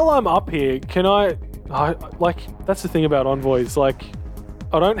 Ew. While I'm up here, can I like, that's the thing about envoys, like,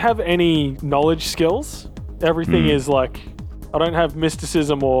 I don't have any knowledge skills. Everything is like, I don't have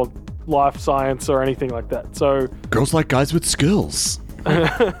mysticism or life science or anything like that. So Girls like guys with skills.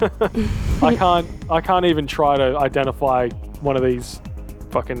 I can't even try to identify one of these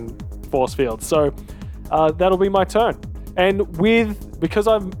fucking force fields. So that'll be my turn. And because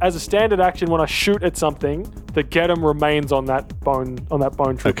I'm, as a standard action, when I shoot at something, the Getum remains on that bone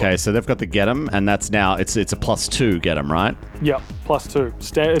trooper. Okay, so they've got the Getum, and that's now, it's a +2 Getum, right? Yep, +2.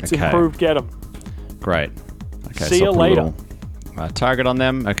 It's Okay. improved Getum. Great. Okay, See so you I'll put a later. little, target on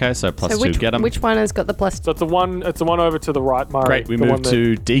them. Okay, so +2 So Getum. which one has got the plus? So it's the one over to the right, Murray. Great, we the move one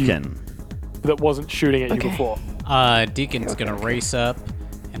to Deacon. that wasn't shooting at you Okay. before. Deacon's gonna race up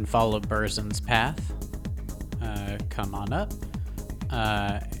and follow Burzin's path. Come on up.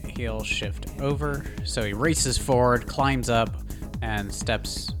 He'll shift over. So he races forward, climbs up, and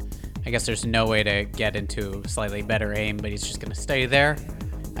steps. I guess there's no way to get into slightly better aim, but he's just gonna stay there.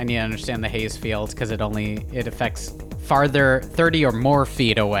 I need to understand the haze field because it affects farther 30 or more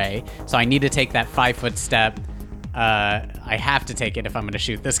feet away. So I need to take that 5-foot step. I have to take it if I'm going to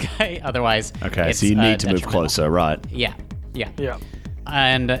shoot this guy. Otherwise, Okay, it's, so you need to move detrimental. closer, right? Yeah. Yeah.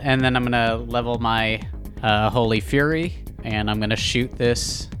 And then I'm gonna level my Holy Fury, and I'm gonna shoot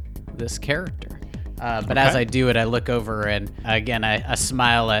this character. But as I do it, I look over and again, I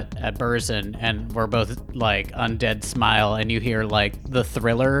smile at Burzin, and we're both like undead smile, and you hear like the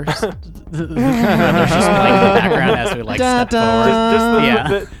Thriller just playing in the background as we like step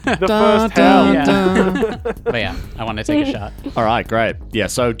forward. The first hell. Yeah. But yeah, I want to take a shot. All right, great. Yeah,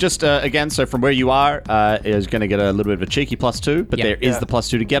 so just again, so from where you are, is going to get a little bit of a cheeky +2, but Yeah. there is the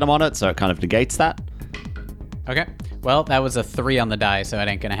 +2 to get him on it, so it kind of negates that. Okay. Well, that was a 3 on the die, so it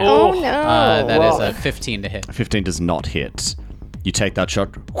ain't gonna happen. Oh, no. That is a 15 to hit. 15 does not hit. You take that shot,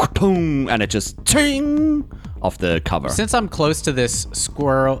 boom, and it just ting off the cover. Since I'm close to this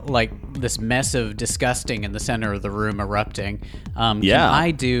squirrel, like this mess of disgusting in the center of the room erupting, can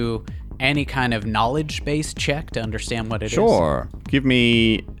I do any kind of knowledge-based check to understand what it is? Sure. Give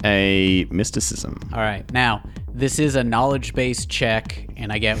me a mysticism. All right. Now, this is a knowledge-based check,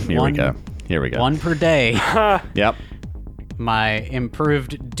 and I get Here we go. Here we go. one per day. Yep. My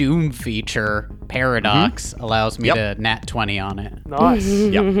improved Doom feature, Paradox, allows me Yep. to nat 20 on it, Nice.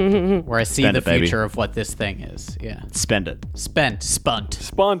 Yep. where I see Spend the it, baby. future of what this thing is. Yeah. Spend it. Spunt.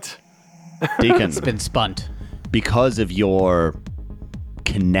 Spunt. Deacon, Been spunt. because of your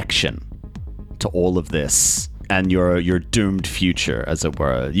connection to all of this and your doomed future, as it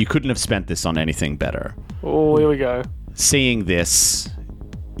were, you couldn't have spent this on anything better. Oh, here we go. Seeing this,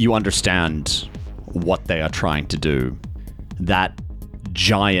 you understand what they are trying to do. That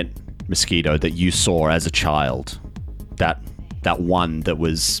giant mosquito that you saw as a child, that one that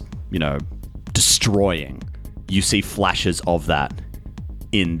was, destroying, you see flashes of that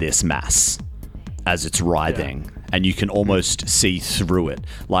in this mass as it's writhing, and you can almost see through it.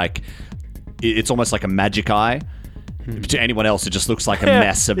 Like, it's almost like a magic eye. To anyone else, it just looks like a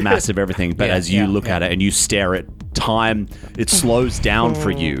mess of massive everything. But as you look at it and you stare at time, it slows down for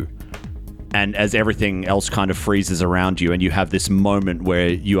you. And as everything else kind of freezes around you, and you have this moment where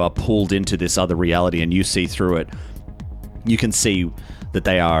you are pulled into this other reality and you see through it, you can see that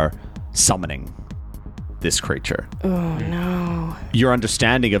they are summoning this creature. Oh, no. Your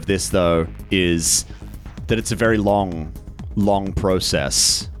understanding of this, though, is that it's a very long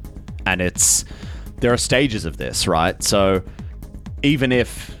process. And there are stages of this, right? So even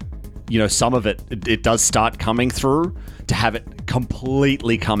if, some of it does start coming through, to have it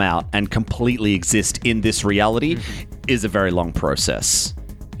completely come out and completely exist in this reality is a very long process.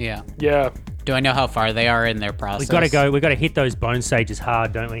 Yeah. Yeah. Do I know how far they are in their process? We got to hit those bone sages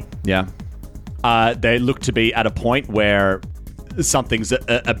hard, don't we? Yeah. They look to be at a point where something's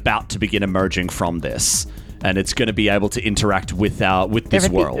about to begin emerging from this, and it's going to be able to interact with this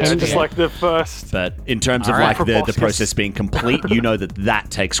world. Yeah, just like the first. But in terms of Alright. like the Proboscis. process being complete, you know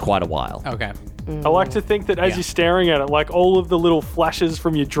that takes quite a while. Okay. I like to think that as you're staring at it, like all of the little flashes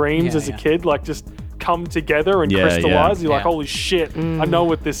from your dreams Yeah, as a yeah. kid, like just come together and Yeah, crystallize. You're like, Yeah. holy shit, I know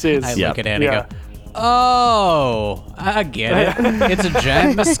what this is. I Yeah. look at it and Yeah. I go, oh, I get it. It's a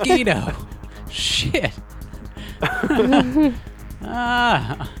giant mosquito. Shit.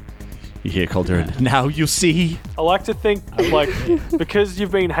 You hear Calderon, now you see. I like to think, like, because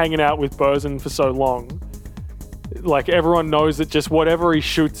you've been hanging out with Burzin for so long, like everyone knows that just whatever he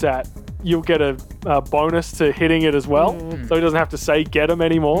shoots at, you'll get a bonus to hitting it as well, so he doesn't have to say get him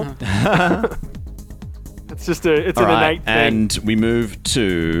anymore. It's just an innate thing. And we move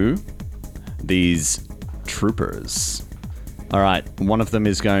to these troopers. All right, one of them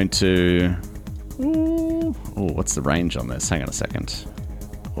is going to... Oh, what's the range on this? Hang on a second.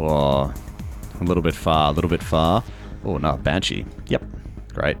 Oh, a little bit far. Oh, no, Banshee. Yep,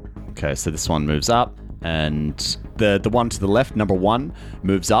 great. Okay, so this one moves up, and the one to the left, number 1,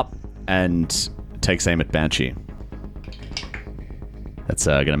 moves up and takes aim at Banshee. That's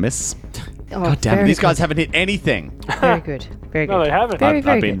gonna miss. Oh, God damn it, very these guys good. haven't hit anything. Very good. Very good. No, they haven't. Very, I've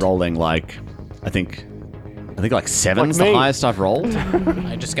very been good. rolling like, I think like 7's Like the me. highest I've rolled.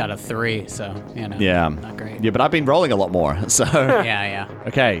 I just got a 3, so, Yeah. not great. Yeah, but I've been rolling a lot more. So, Yeah.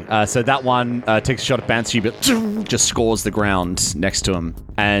 okay. So that one takes a shot at Banshee, but just scores the ground next to him.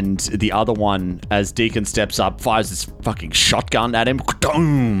 And the other one, as Deacon steps up, fires this fucking shotgun at him.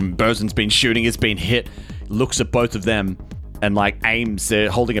 Burzin's been shooting, it's been hit. Looks at both of them and like aims.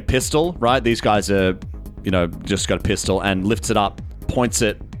 They're holding a pistol, right? These guys are, just got a pistol, and lifts it up, points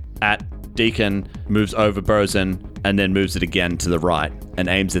it at Deacon, moves over Burzin, and then moves it again to the right and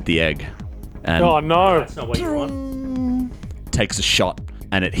aims at the egg. And Oh no! That's not what you want. takes a shot,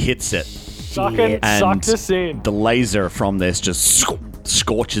 and it hits it. Sucking, And sucked us in. the laser from this just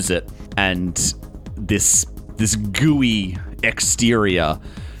scorches it, and this gooey exterior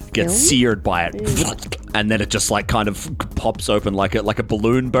gets seared by it, and then it just like kind of pops open like a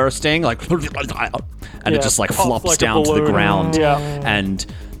balloon bursting, like, and it Yeah, just like pops flops like a down to the balloon. ground, Yeah. and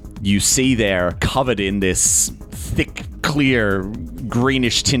you see there, covered in this thick, clear,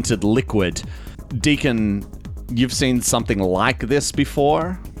 greenish tinted liquid. Deacon, you've seen something like this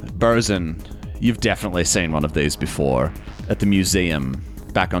before? Burzin, you've definitely seen one of these before. At the museum,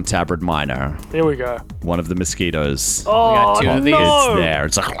 back on Tabard Minor. Here we go. One of the mosquitoes Oh, two of these. no! is there.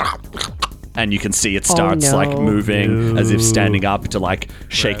 It's like... And you can see it starts no. like moving as if standing up to like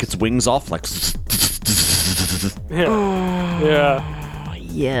shake Gross. its wings off. Like... Yeah.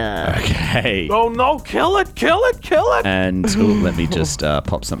 Yeah. Okay. Oh no! Kill it! Kill it! Kill it! And let me just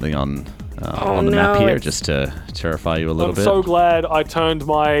pop something on the map no, here it's- just to terrify you a little I'm bit. so glad I turned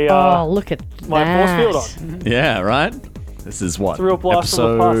my Oh, look at my that. force field on. Yeah, right? This is what? a real blast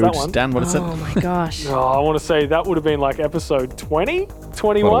from the past, that one. Dan, what is it? Oh my gosh. Oh, I want to say that would have been like episode 20, Quite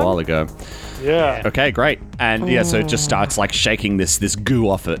 21. a while ago. Yeah. Okay, great. And yeah, so it just starts like shaking this goo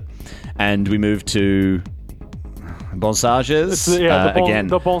off it. And we move to Bonsages. Again,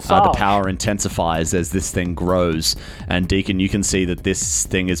 the the Bonsage. power intensifies as this thing grows. And Deacon, you can see that this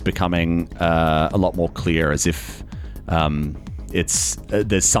thing is becoming a lot more clear, as if it's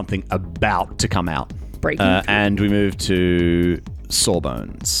there's something about to come out. Breaking. And we move to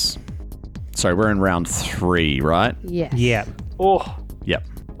Sawbones. Sorry, we're in round 3, right? Yes. Yeah. Oh, Yep.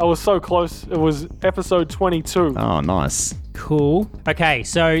 I was so close. It was episode 22. Oh, nice. Cool. Okay,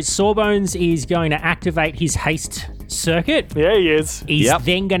 so Sawbones is going to activate his haste circuit. Yeah, he is. He's Yep.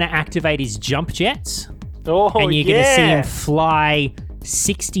 then going to activate his jump jets. Oh, And you're yeah. going to see him fly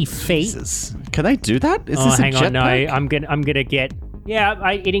 60 feet. Jesus. Can they do that? Is Oh, this a hang on, no. jetpack? I'm gonna get. Yeah,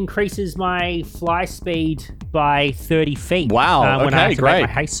 it increases my fly speed by 30 feet. Wow, when I okay, activate great. my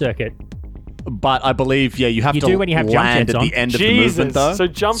haste circuit. But I believe, you have You to do when you have jump land jets at on. the end of Jesus, the movement, though. so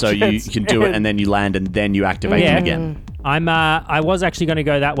jump So you jets can do it, and- and then you land, and then you activate Yeah. them again. I was actually going to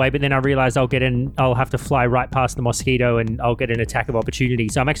go that way, but then I realized I'll have to fly right past the mosquito and I'll get an attack of opportunity.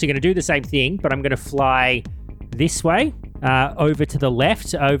 So I'm actually going to do the same thing, but I'm going to fly this way, over to the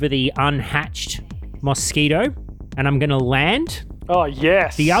left, over the unhatched mosquito, and I'm going to land. Oh,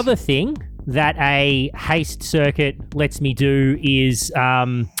 yes. The other thing that a haste circuit lets me do is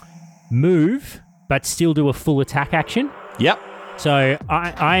move, but still do a full attack action. Yep. So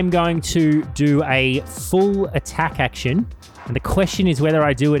I'm going to do a full attack action. And the question is whether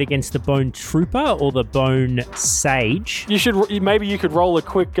I do it against the Bone Trooper or the Bone Sage. Maybe you could roll a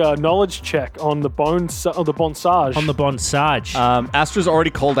quick knowledge check on the Bonsage. On the Bone Sage. Astra's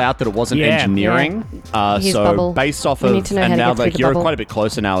already called out that it wasn't Yeah. engineering. His So bubble. based off We of, need to know how and to now get through like the you're bubble. quite a bit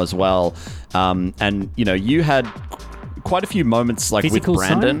closer now as well. And you had quite a few moments like Physical with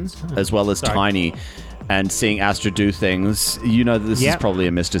Brandon science? as well as Sorry. Tiny, and seeing Astra do things. This is Yep. probably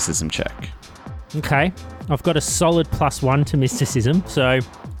a mysticism check. Okay. I've got a solid +1 to mysticism, so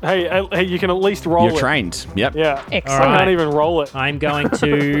hey, you can at least roll You're it. trained. Yep. Yeah. Excellent. I Alright. can't even roll it. I'm going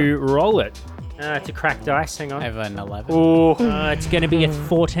to roll it. To crack dice, hang I on. have an 11. Ooh. It's going to be a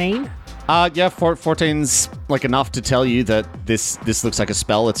 14. 14's like enough to tell you that this looks like a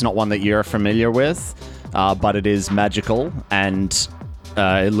spell. It's not one that you're familiar with, but it is magical, and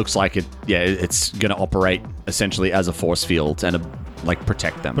it looks like it's going to operate essentially as a force field and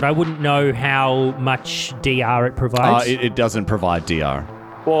protect them. But I wouldn't know how much DR it provides. It doesn't provide DR.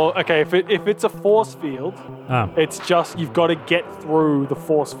 Well, okay, if it's a force field, Oh. it's just you've got to get through the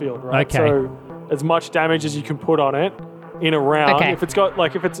force field, right? Okay. So as much damage as you can put on it in a round. Okay. If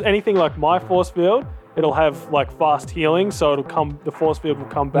it's anything like my force field, it'll have fast healing, so the force field will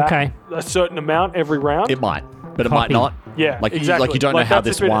come back Okay. a certain amount every round. It might, but it Copy. might not. Yeah, like exactly. you don't know Like, how that's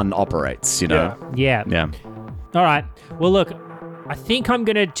this if it- one operates. Yeah. Yeah. Yeah. All right. Well, look, I think I'm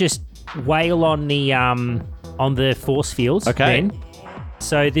gonna just wail on the force fields. Okay. Then.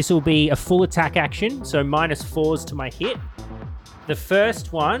 So this will be a full attack action. So -4s to my hit. The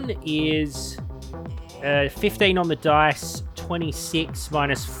first one is 15 on the dice. 26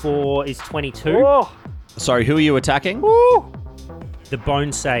 -4 is 22. Oh, Sorry, who are you attacking? woo. The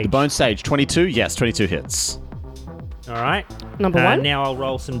Bone Sage. Bone Sage, 22? Yes, 22 hits. All right. Number one. Now I'll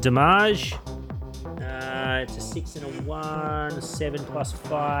roll some damage. It's a 6 and a 1. 7 plus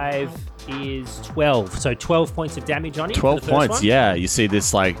 5 is 12. So 12 points of damage on it. 12 for the first points, one. yeah. You see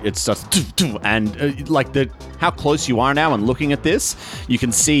this, it starts, and how close you are now and looking at this, you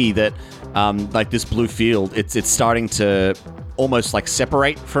can see that, this blue field, it's starting to almost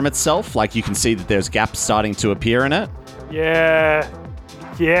separate from itself. You can see that there's gaps starting to appear in it. Yeah.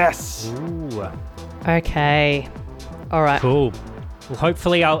 Yes. Ooh, Okay. All right. cool. Well,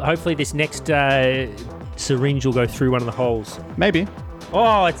 hopefully this next syringe will go through one of the holes. Maybe.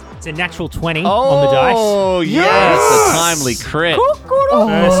 Oh, it's a natural 20 on the dice. Oh, yes! A timely crit.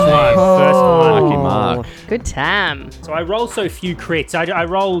 First one. Lucky Mark. Good time. So I roll so few crits. I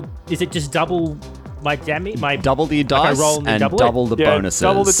roll. Is it just double my damage? My Double the dice roll and and double it? double the Yeah, bonuses.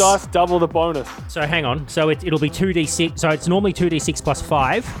 double the dice, double the bonus. So hang on. So it'll be 2d6. So it's normally 2d6 plus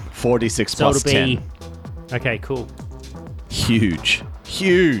 5. 46 So plus it'll 10. be. Okay, cool. Huge.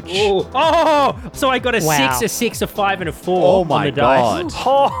 Huge. Oh! So I got a Wow. 6, a 6, a 5, and a 4 Oh on my the dice.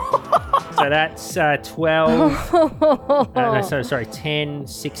 god. So that's 12. No, sorry, 10,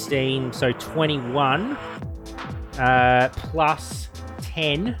 16. So 21 plus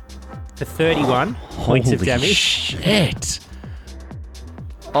 10 for 31 points of Holy damage. shit.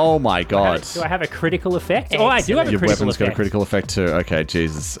 Oh my god. Do I have a critical effect? Oh, I do have a Your critical weapon's got a effect. critical effect too. Okay,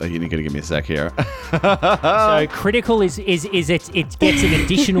 Jesus. You're going to give me a sec here. So critical is it gets an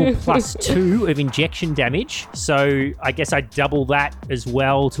additional plus 2 of injection damage. So I guess I double that as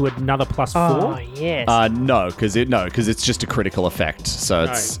well to another plus 4. Oh, yes. No, because it's just a critical effect. So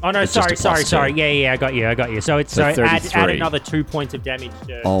it's Oh no, it's just sorry, a plus sorry. two. Yeah, I got you. So it's So add 33. another 2 points of damage.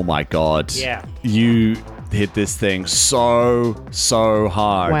 Oh my god. Yeah. You hit this thing so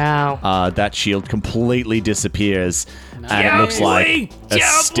hard. Wow. That shield completely disappears, and it looks like a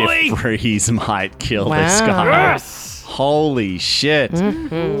stiff breeze might kill this Wow. guy. Yes. Holy shit.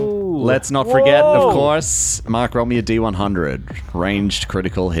 Ooh. Let's not forget, Whoa. of course, Mark, roll me a D100. Ranged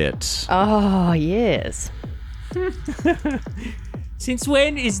critical hit. Oh, yes. Since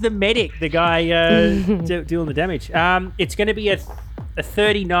when is the medic the guy doing the damage? It's going to be a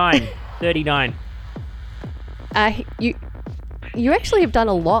 39. 39. You actually have done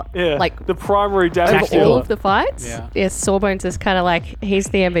a lot. Yeah. Like the primary damage over Tactical. all dealer. of the fights. Yeah. Yes, Sawbones is kind of like he's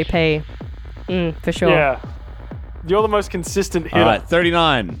the MVP. For sure. Yeah. You're the most consistent hitter. All right,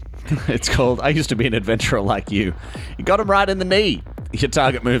 39. It's called I Used to Be an Adventurer Like You. You got him right in the knee. Your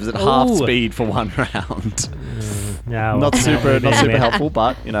target moves at half Ooh. speed for 1 round. No, Not super man. helpful,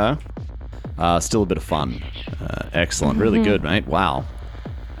 but, you know, still a bit of fun. Excellent. Really good, mate. Wow.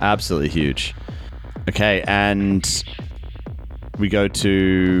 Absolutely huge. Okay, and we go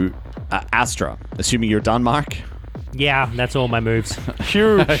to Astra. Assuming you're done, Mark? Yeah, that's all my moves.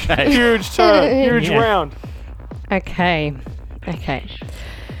 Huge. Huge turn. Huge Yeah. round. Okay.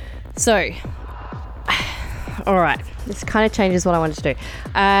 So, all right. This kind of changes what I wanted to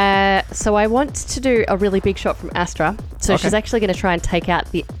do. So I want to do a really big shot from Astra. So Okay. she's actually going to try and take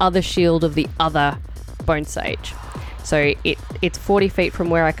out the other shield of the other Bone Sage. So it's 40 feet from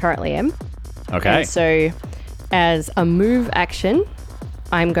where I currently am. Okay. And so as a move action,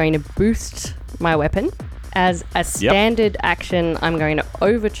 I'm going to boost my weapon. As a standard action, I'm going to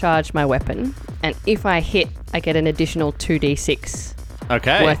overcharge my weapon. And if I hit, I get an additional 2d6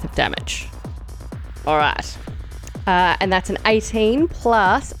 Okay. worth of damage. All right. And that's an 18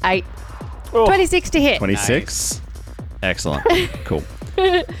 plus 8. Oh. 26 to hit. 26. Excellent. Cool.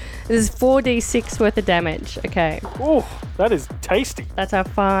 This is 4d6 worth of damage. Okay. Oh, that is tasty. That's a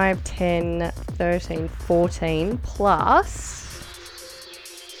 5, 10, 13, 14 plus...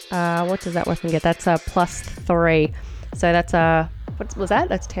 what does that weapon get? That's a plus 3. So that's a... What was that?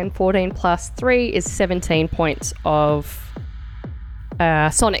 That's 10, 14 plus 3 is 17 points of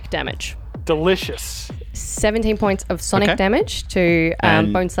sonic damage. Delicious. 17 points of sonic Okay. damage to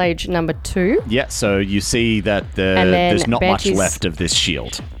And- Bone Sage number 2. Yeah, so you see that And then there's not much Banshee's- left of this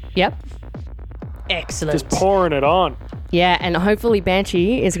shield. Yep. Excellent. Just pouring it on. Yeah, and hopefully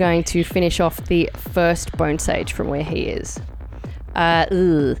Banshee is going to finish off the first Bone Sage from where he is.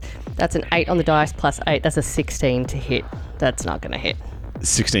 That's an 8 on the dice plus 8. That's a 16 to hit. That's not going to hit.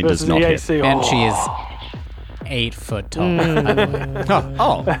 16 does Versus not the hit. AC. And Oh. she is 8 foot tall. by the way.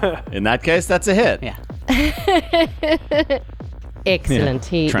 Oh, in that case, that's a hit. Yeah. Excellent.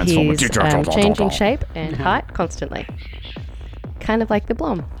 Transform. He's changing shape and height constantly. Kind of like the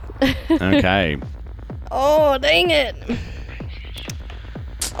Blom. Okay. Oh, dang it.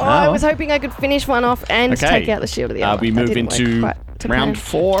 Oh, I was hoping I could finish one off and Okay. take out the shield of the other. We That move didn't work into quite to round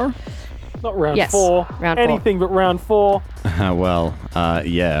plan. 4. Not round Yes, 4. round 4. Anything but round 4. Well,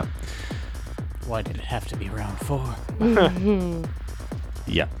 yeah. Why did it have to be round 4?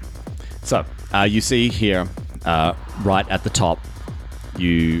 Yeah. So, you see here, right at the top,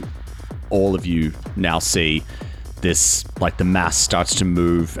 all of you now see this, like the mass starts to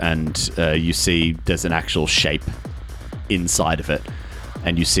move, and you see there's an actual shape inside of it,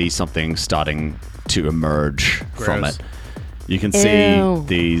 and you see something starting to emerge from Gross. it. You can see Ew.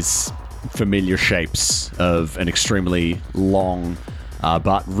 these familiar shapes of an extremely long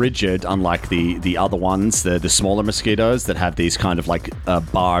but rigid, unlike the other ones, the smaller mosquitoes that have these kind of like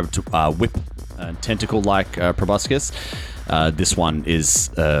barbed whip tentacle-like proboscis. This one is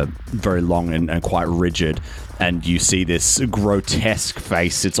very long and quite rigid, and you see this grotesque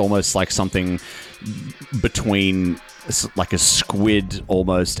face. It's almost like something between like a squid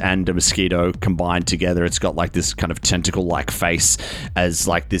almost and a mosquito combined together. It's got like this kind of tentacle-like face as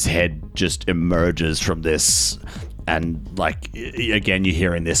like this head just emerges from this. And like again, you're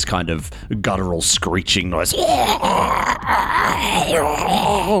hearing this kind of guttural screeching noise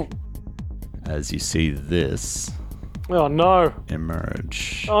as you see this Oh no.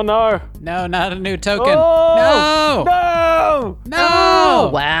 emerge. Oh no. No, not a new token. Oh, No! No. No!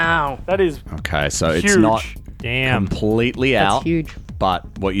 Wow. That is Okay, so huge. it's not Damn. completely That's out, huge. but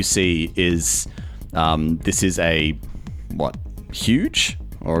what you see is this is a huge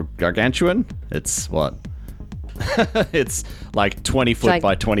or gargantuan? It's what? It's like 20 foot like-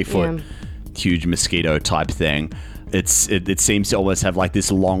 by 20 foot, yeah. huge mosquito type thing. It seems to almost have like this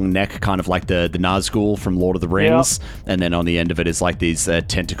long neck, kind of like the Nazgul from Lord of the Rings, and then on the end of it is like these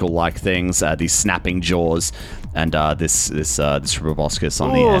tentacle-like things, these snapping jaws, and this proboscis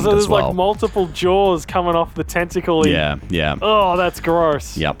on the Oh, end so there's as well. like multiple jaws coming off the tentacle. Yeah. Oh, that's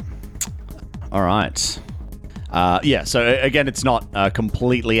gross. Yep. All right. So again, it's not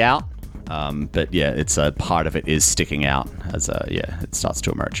completely out, but yeah, it's a part of it is sticking out as it starts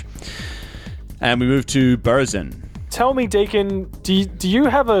to emerge. And we move to Burzin. Tell me, Deacon, do you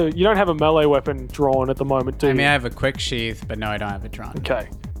have you don't have a melee weapon drawn at the moment, do you? I mean, I have a quick sheath, but no, I don't have it drawn. Okay.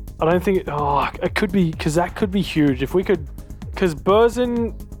 I don't think it could be, because that could be huge. If we could, because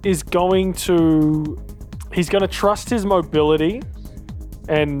Burzin is he's going to trust his mobility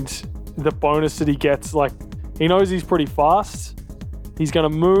and the bonus that he gets. Like, he knows he's pretty fast. He's going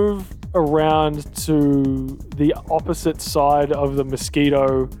to move around to the opposite side of the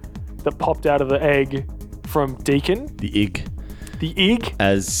mosquito that popped out of the egg from Deacon. The Ig. The egg.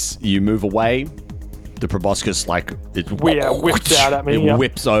 As you move away, the proboscis whips out at me, It yep.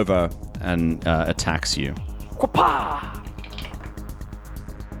 whips over and attacks you. Whoopah!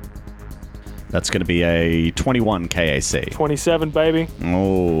 That's going to be a 21 KAC. 27, baby.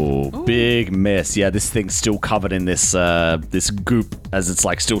 Oh, big miss. Yeah, this thing's still covered in this this goop as it's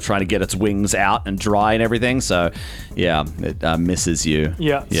like still trying to get its wings out and dry and everything. So, yeah, it misses you.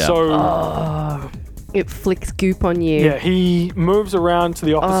 Yeah. Yeah. So, It flicks goop on you. yeah, he moves around to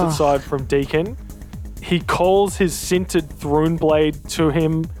the opposite side from Deacon. He calls his sintered Thrune blade to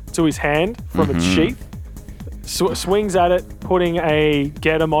his hand from its sheath. Swings at it, putting a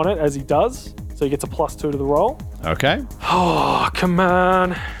get him on it as he does. So he gets a +2 to the roll. Okay. Oh, come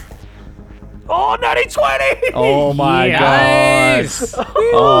on. Oh, natty 20! Oh my Nice! god.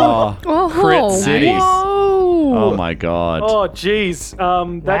 Oh, Oh, Crit cities. Whoa. oh my god. Oh, jeez.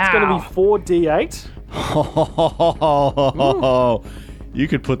 That's going to be 4d8. You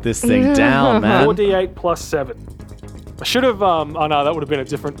could put this thing down, man. 4d8 plus 7. I should have. Oh no, that would have been a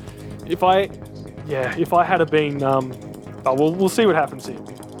different. If I had been. We'll see what happens here.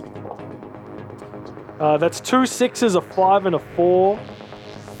 That's 2 6s, a 5, and a 4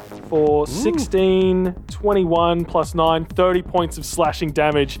 for 16, 21 plus 9, 30 points of slashing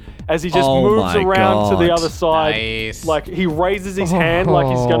damage as he just Oh moves my around to the God. other side. Nice. Like he raises his hand like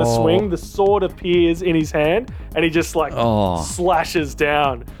he's gonna swing. The sword appears in his hand, and he just like slashes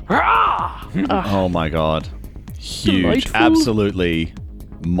down. Ah! Oh my god. Huge. Delightful. Absolutely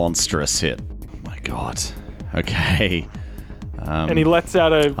monstrous hit. Oh my god. Okay. And he lets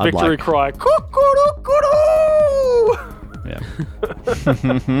out a I'd victory like- cry. Cuckoo-doo-doo-doo! Yeah.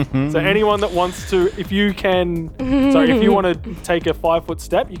 So anyone that wants to, if you want to take a 5-foot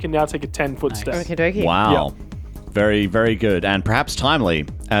step, you can now take a 10-foot step. Okie dokie. Wow. Very, very good. And perhaps timely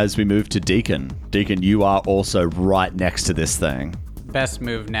as we move to Deacon. Deacon, you are also right next to this thing. Best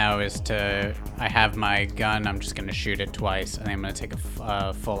move now is I have my gun, I'm just going to shoot it twice, and then I'm going to take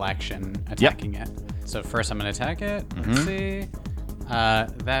a full action attacking it. So first I'm going to attack it. Let's see.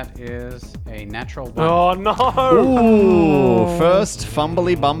 That is a natural 1. Oh no! Ooh, first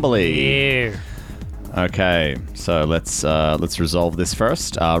fumbly bumbly. Yeah. Okay, so let's resolve this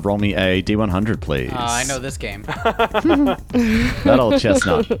first. Roll me a D100, please. I know this game. That old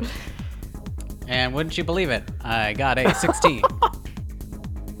chestnut. And wouldn't you believe it? I got a 16.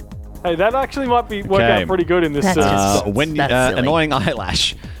 Hey, that actually might be work Okay. out pretty good in this That's system. just- When you, That's silly. annoying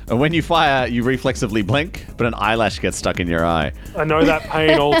eyelash. When you fire, you reflexively blink, but an eyelash gets stuck in your eye. I know that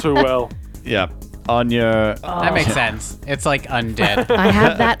pain all too well. Yeah. On your That makes sense. It's like undead. I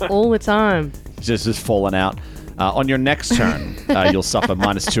have that all the time. just fallen out. On your next turn, you'll suffer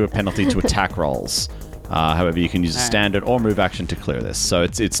 -2 penalty to attack rolls. However, you can use a Alright. standard or move action to clear this. So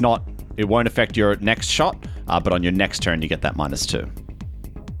it won't affect your next shot, but on your next turn you get that -2.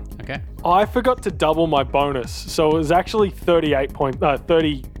 Okay. I forgot to double my bonus, so it was actually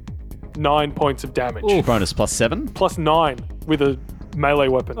 39 points of damage. Bonus +7. Plus 9 with a melee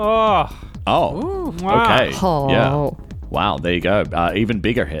weapon. Oh, Oh, wow. okay. Oh. Yeah. Wow, there you go. Even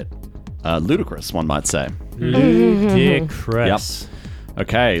bigger hit. Ludicrous, one might say. ludicrous.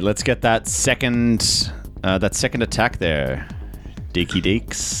 Okay, let's get that second attack there. Deaky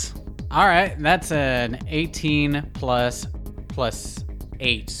Deeks. All right, that's an 18 plus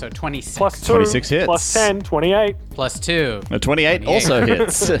 8, so 26. Plus 2. 26 hits. Plus 10, 28. Plus 2. A 28 also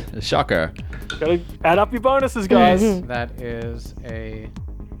hits. Shocker. Gotta add up your bonuses, guys. That is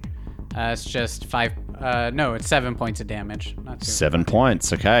it's just 5. No, it's 7 points of damage. Not 2. 7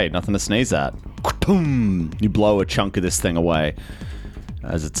 points. Okay, nothing to sneeze at. Boom! You blow a chunk of this thing away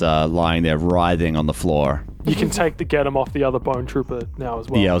as it's lying there writhing on the floor. You can take the get 'em off the other bone trooper now as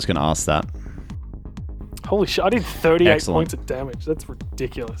well. Yeah, I was going to ask that. Holy shit, I did 38 Excellent. points of damage. That's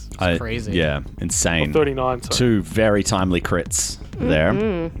ridiculous. crazy. Yeah, insane. 39, sorry. 2 very timely crits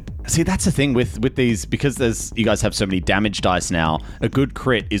there. See, that's the thing with these, because you guys have so many damage dice now. A good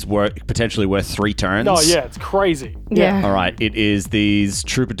crit is potentially worth 3 turns. Oh, yeah, it's crazy. Yeah. All right, it is these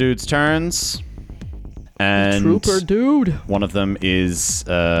trooper dudes' turns, and dude. one of them is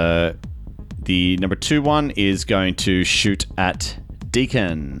the number 2 one is going to shoot at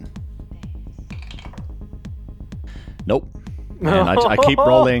Deacon. Nope. And I keep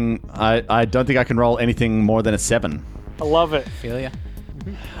rolling. I don't think I can roll anything more than a 7. I love it. Feel ya?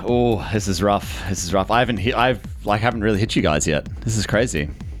 Oh, this is rough. I haven't really hit you guys yet. This is crazy.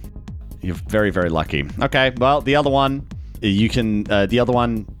 You're very, very lucky. Okay, well, the other one,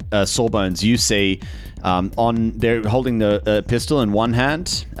 Sawbones, you see, they're holding the pistol in one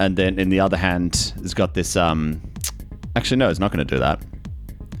hand, and then in the other hand has got this, actually, no, it's not going to do that.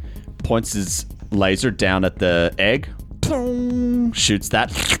 Points his laser down at the egg, boom, shoots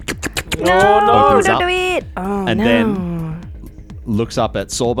that, No, Opens don't up, do it. Oh, and no. then looks up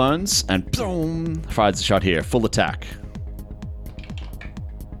at Sawbones and boom, fires the shot here. Full attack.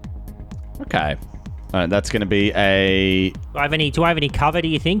 Okay. That's going to be a... Do I have any cover, do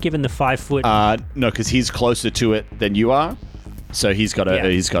you think, given the 5 foot? no, because he's closer to it than you are. So he's got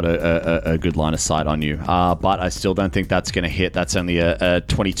a good line of sight on you. But I still don't think that's going to hit. That's only a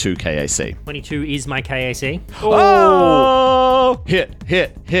 22 KAC. 22 is my KAC. Oh!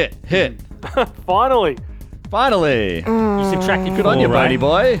 Hit. Finally. Finally. You subtracted Good 4, on you, right? Boney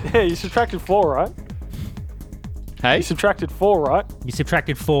boy. Yeah, you subtracted 4, right? Hey? You subtracted 4, right? You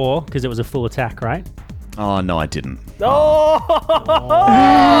subtracted 4 because it was a full attack, right? Oh, no, I didn't. Oh!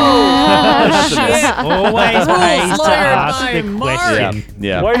 Always pays to lawyer ask by the Mark. question.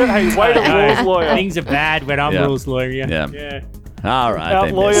 Yeah. Way to rules lawyer. Things are bad when I'm Yeah. rules lawyer. Yeah. All right. Out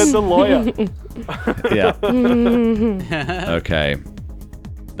then, lawyer miss. the lawyer. Yeah. Okay.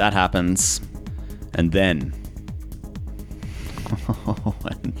 That happens. And then.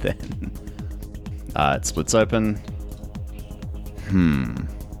 It splits open.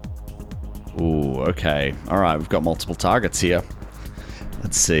 Ooh, okay. Alright, we've got multiple targets here.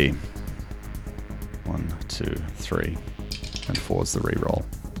 Let's see. 1, 2, 3. And 4 is the reroll.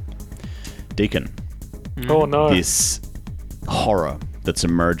 Deacon. Oh no. This horror that's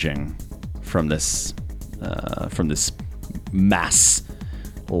emerging from this mass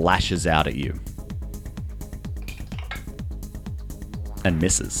lashes out at you and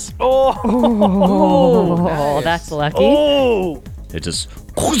misses. Oh, that's lucky. Oh! It just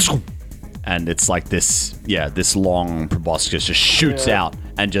and it's like this long proboscis just shoots out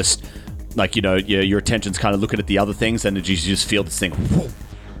and just like your attention's kind of looking at the other things and you just feel this thing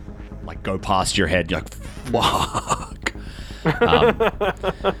like go past your head. You're like, fuck.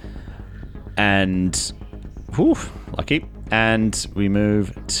 And whew, lucky. And we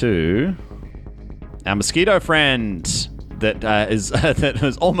move to our mosquito friend that that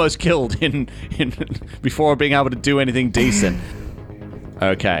was almost killed in before being able to do anything decent.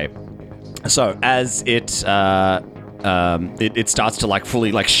 Okay, so as it starts to like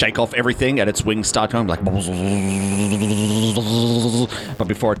fully like shake off everything and its wings start going like, but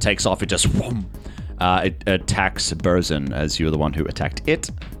before it takes off, it just it attacks Burzin as you were the one who attacked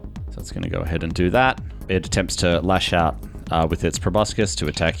it. So it's going to go ahead and do that. It attempts to lash out with its proboscis to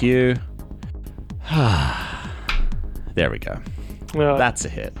attack you. There we go. That's a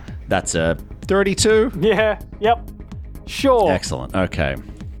hit. That's a 32. Yeah. Yep. Sure. Excellent. Okay.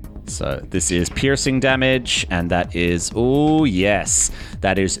 So this is piercing damage, and that is, oh yes,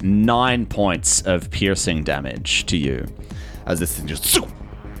 that is 9 points of piercing damage to you. As this thing just...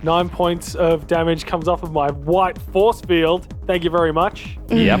 9 points of damage comes off of my white force field. Thank you very much.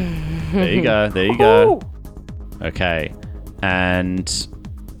 Yep. There you go. There you go. Okay. And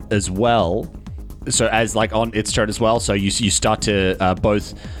as well. So as like on its turn as well. So you start to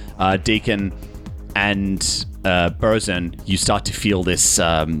both Deacon and Burzin, you start to feel this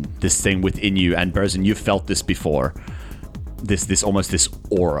this thing within you. And Burzin, you've felt this before. This almost this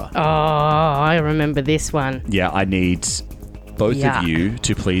aura. Oh, I remember this one. Yeah, I need both Yuck. of you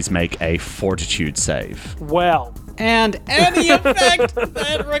to please make a fortitude save. Well, And any effect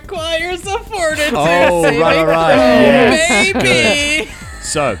that requires a fortitude Oh, saving right. throw, Yes. baby.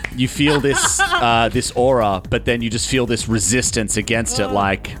 So you feel this this aura, but then you just feel this resistance against it,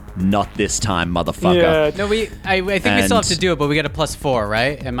 like, not this time, motherfucker. yeah. No, I think we still have And- to do it, but we get a +4,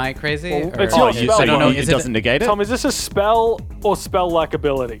 right? Am I crazy? Well, Or- it's your Oh, spell. so I don't know, it doesn't negate it? Tom, is this a spell or spell-like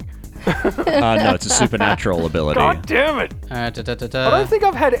ability? No, it's a supernatural ability. God damn it! I don't think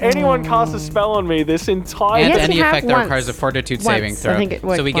I've had anyone cast a spell on me this entire. And Yes, any you have effect that once. requires a fortitude Once. saving I throw. think it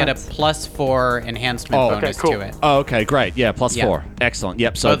worked So we get a once. +4 enhancement Oh, bonus okay, cool. to it. Oh, okay, great. Yeah, plus Yeah. 4. Excellent.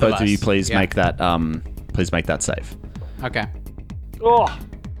 Yep. So Both of both of you, us. please Yeah. make that. Please make that save. Okay. Oh,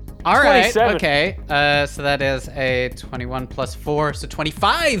 All right. 27. Okay. So that is a 21 +4, so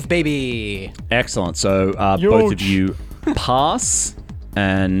 25, baby. Excellent. So both of Huge. you pass,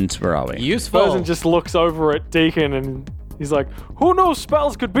 and where are we? Useful. Burzin just looks over at Deacon and he's like, "Who knows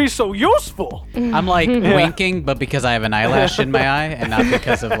spells could be so useful?" I'm like winking, but because I have an eyelash in my eye, and not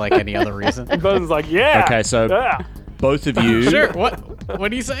because of like any other reason. Burzin's like, "Yeah." Okay, so yeah. both of you. Sure.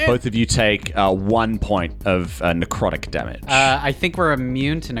 What are you saying? Both of you take 1 point of necrotic damage. I think we're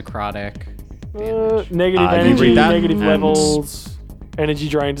immune to necrotic. Negative you energy, read that? negative And- levels, energy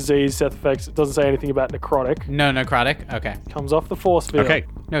drain, disease, death effects. It doesn't say anything about necrotic. No necrotic. Okay. Comes off the force field. Okay.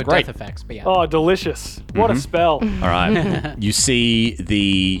 No Great. death effects, but yeah. Oh, delicious! What a spell! All right. You see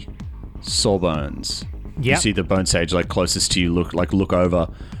the sawbones. You Yep. see the bone sage like closest to you. Look over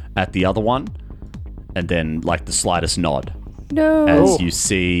at the other one, and then like the slightest nod No. as Oh. you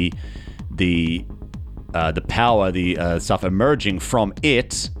see the power, the stuff emerging from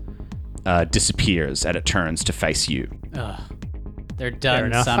it disappears, and it turns to face you. They're done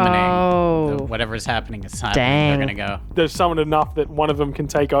enough. summoning. Oh. Whatever's happening is happening. Dang. They're gonna go. They've summoned enough that one of them can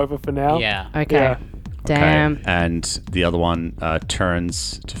take over for now. Yeah. Okay. Yeah. Damn. Okay, and the other one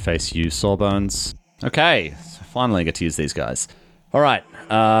turns to face you, Sawbones. Okay, so finally I get to use these guys. All right,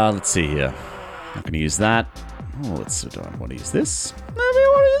 let's see here. Not going to use that. Oh, let's. Do I want to use this? I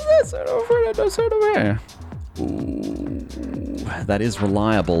want to use this. I don't know. Ooh, that is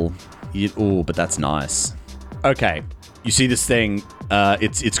reliable. Ooh, but that's nice. Okay, you see this thing.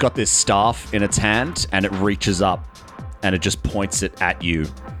 It's got this staff in its hand, and it reaches up, and it just points it at you.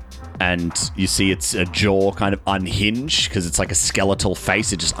 And you see its jaw kind of unhinge because it's like a skeletal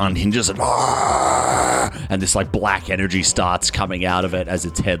face. It just unhinges and this like black energy starts coming out of it as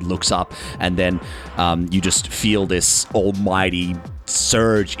its head looks up. And then you just feel this almighty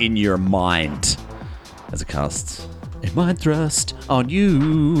surge in your mind as it casts a mind thrust on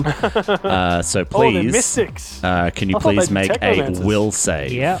you. So Oh, they're please, mystics. can you I thought please they'd be make a technomancers. will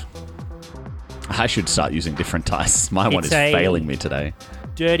save? Yeah. I should start using different dice. My one It's is a- failing me today.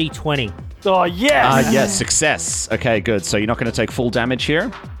 Dirty 20. Oh yes. Yes, success. Okay, good. So you're not going to take full damage here?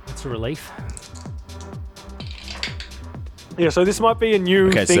 That's a relief. Yeah. So this might be a new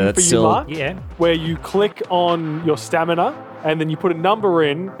Okay, so thing that's for you, still- Mark, Yeah. where you click on your stamina and then you put a number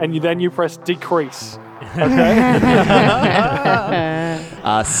in, and you press decrease. Okay.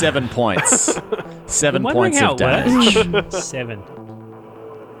 7 points. 7 I'm points wondering of damage. how it works. 7.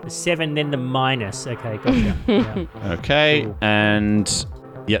 The 7, then the minus. Okay, gotcha. Yeah. Okay, Cool. and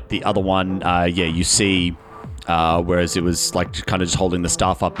yep, the other one, you see, whereas it was like kind of just holding the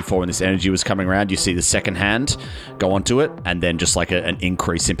staff up before when this energy was coming around, you see the second hand go onto it, and then just like an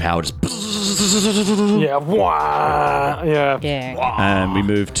increase in power, just Yeah. Wah. Yeah. Yeah. and we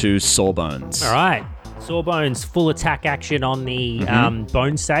move to Sawbones. All right. Sawbones, full attack action on the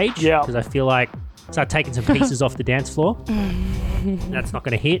Bone Sage. Yeah. Because I feel like start taking some pieces off the dance floor. That's not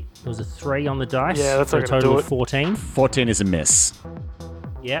going to hit. There was a 3 on the dice. Yeah, that's for not a gonna total do of it. 14. 14 is a miss.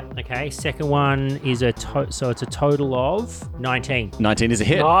 Yeah. Okay. Second one is so it's a total of 19. 19 is a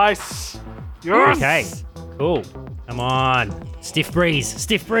hit. Nice. Yes. Okay. Cool. Come on. Stiff breeze.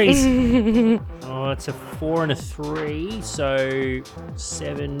 Stiff breeze. Oh, it's a 4 and a 3. So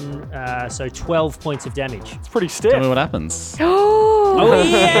 7. So 12 points of damage. It's pretty Tell me stiff. what happens. Oh,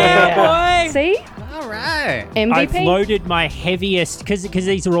 yeah, boy. See? All right. I've MVP? loaded my heaviest because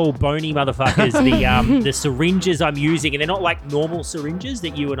these are all bony motherfuckers. The syringes I'm using, and they're not like normal syringes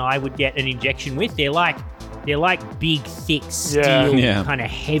that you and I would get an injection with. They're like big, thick steel, Yeah. kind of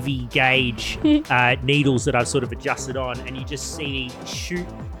heavy gauge needles that I've sort of adjusted on, and you just see me shoot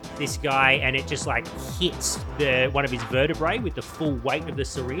this guy, and it just like hits one of his vertebrae with the full weight of the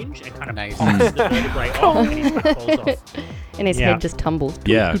syringe and kind of Nice. pops the vertebrae off, and his back falls off. And his Yeah. head just tumbles.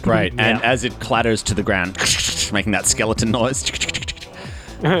 Yeah, great. Yeah. And as it clatters to the ground, making that skeleton noise,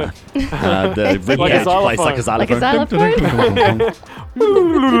 the rib Like a cage plays like a xylophone. Like a xylophone.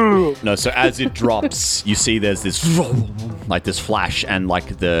 xylophone? No, so as it drops, you see there's this like this flash, and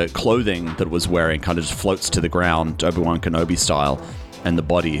like the clothing that it was wearing kind of just floats to the ground, Obi-Wan Kenobi style, and the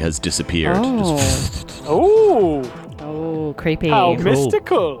body has disappeared. Oh. Oh, Oh, creepy. how Cool.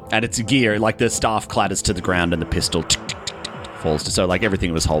 mystical. And its gear, like the staff clatters to the ground, and the pistol falls to. So like everything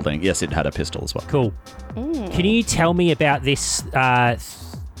it was holding, yes, it had a pistol as well. Cool. Can you tell me about this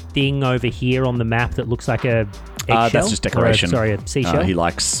thing over here on the map that looks like a eggshell? That's just decoration. Sorry, a seashell. He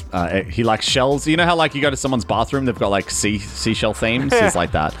likes shells. You know how like you go to someone's bathroom, they've got like seashell themes. It's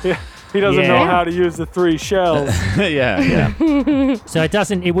like that. Yeah. He doesn't Yeah. know how to use the 3 shells. yeah. So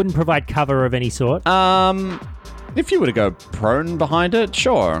it wouldn't provide cover of any sort. If you were to go prone behind it,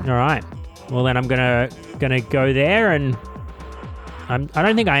 sure. All right. Well, then I'm gonna go there, and I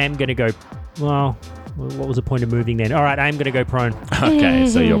don't think I am gonna go. Well, what was the point of moving then? All right, I am gonna go prone. Okay,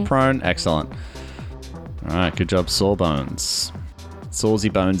 so you're prone. Excellent. All right, good job, Sawbones. Sawsy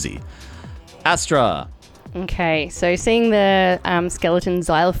Bonesy. Astra. Okay, so seeing the skeleton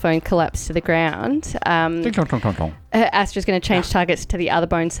xylophone collapse to the ground, Astra's going to change targets to the other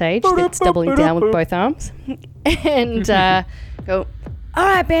bone sage that's doubling down with both arms. And go, all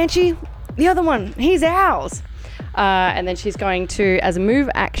right, Banshee, the other one, he's ours. And then she's going to, as a move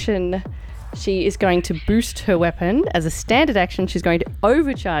action, she is going to boost her weapon. As a standard action, she's going to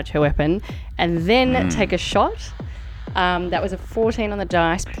overcharge her weapon and then take a shot. That was a 14 on the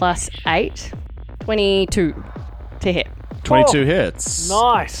dice plus 8. 22 to hit. 22 hits.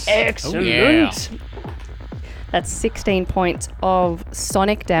 Nice. Excellent. yeah. That's 16 points of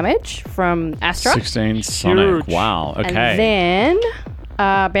sonic damage from Astra. 16 Sonic. Huge. Wow, okay. And then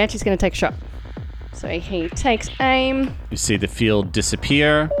Banshee's going to take a shot. So he takes aim. You see the field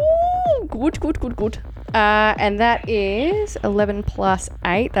disappear. Ooh, good. And that is 11 plus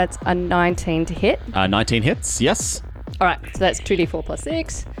 8. That's a 19 to hit. 19 hits, yes. All right, so that's 2d4 plus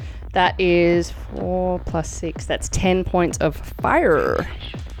 6. That is 4 plus 6. That's 10 points of fire.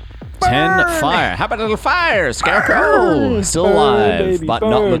 10 fire. How about a little fire, Scarecrow? Still alive, baby, but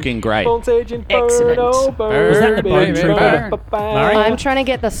not burn. looking great. Bones Agent burn, Excellent. oh, burn, Was that the bone baby, trooper? burn. Murray? I'm trying to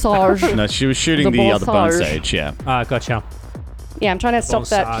get the Sarge. No, she was shooting The the other bone Borsage. sage, yeah. Gotcha. Yeah, I'm trying to stop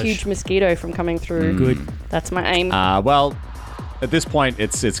that Borsage. huge mosquito from coming through. Good. That's my aim. Well, at this point,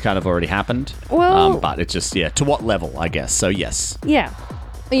 it's kind of already happened. Well- but it's just, yeah, to what level, I guess. So, yes. Yeah.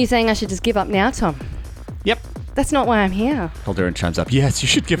 Are you saying I should just give up now, Tom? Yep. That's not why I'm here. Calderon chimes up. Yes, you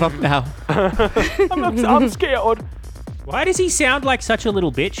should give up now. I'm scared. Why does he sound like such a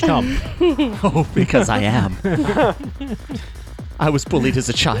little bitch, Tom? Oh, because I am. I was bullied as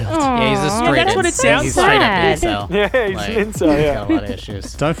a child. Yeah, he's a straight. that's what it sounds He's straight like. up incel. Yeah, he's Like, an incel, yeah. Got a lot of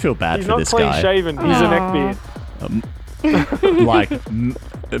issues. Don't feel bad He's for not this clean guy. shaven. He's a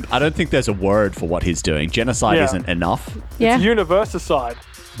neckbeard. I don't think there's a word for what he's doing. Genocide Yeah. isn't enough, Yeah. Universicide.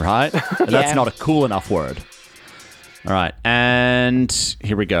 right? That's Yeah. not a cool enough word. All right, and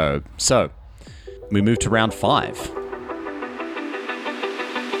here we go. So, we move to round 5.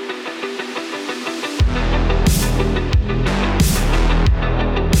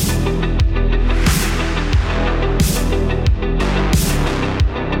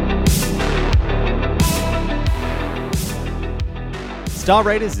 Star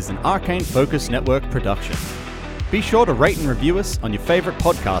Raiders is an Arcane Focus Network production. Be sure to rate and review us on your favorite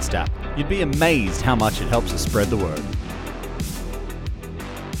podcast app. You'd be amazed how much it helps us spread the word.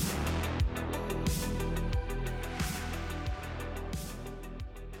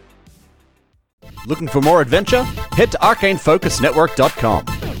 Looking for more adventure? Head to arcanefocusnetwork.com.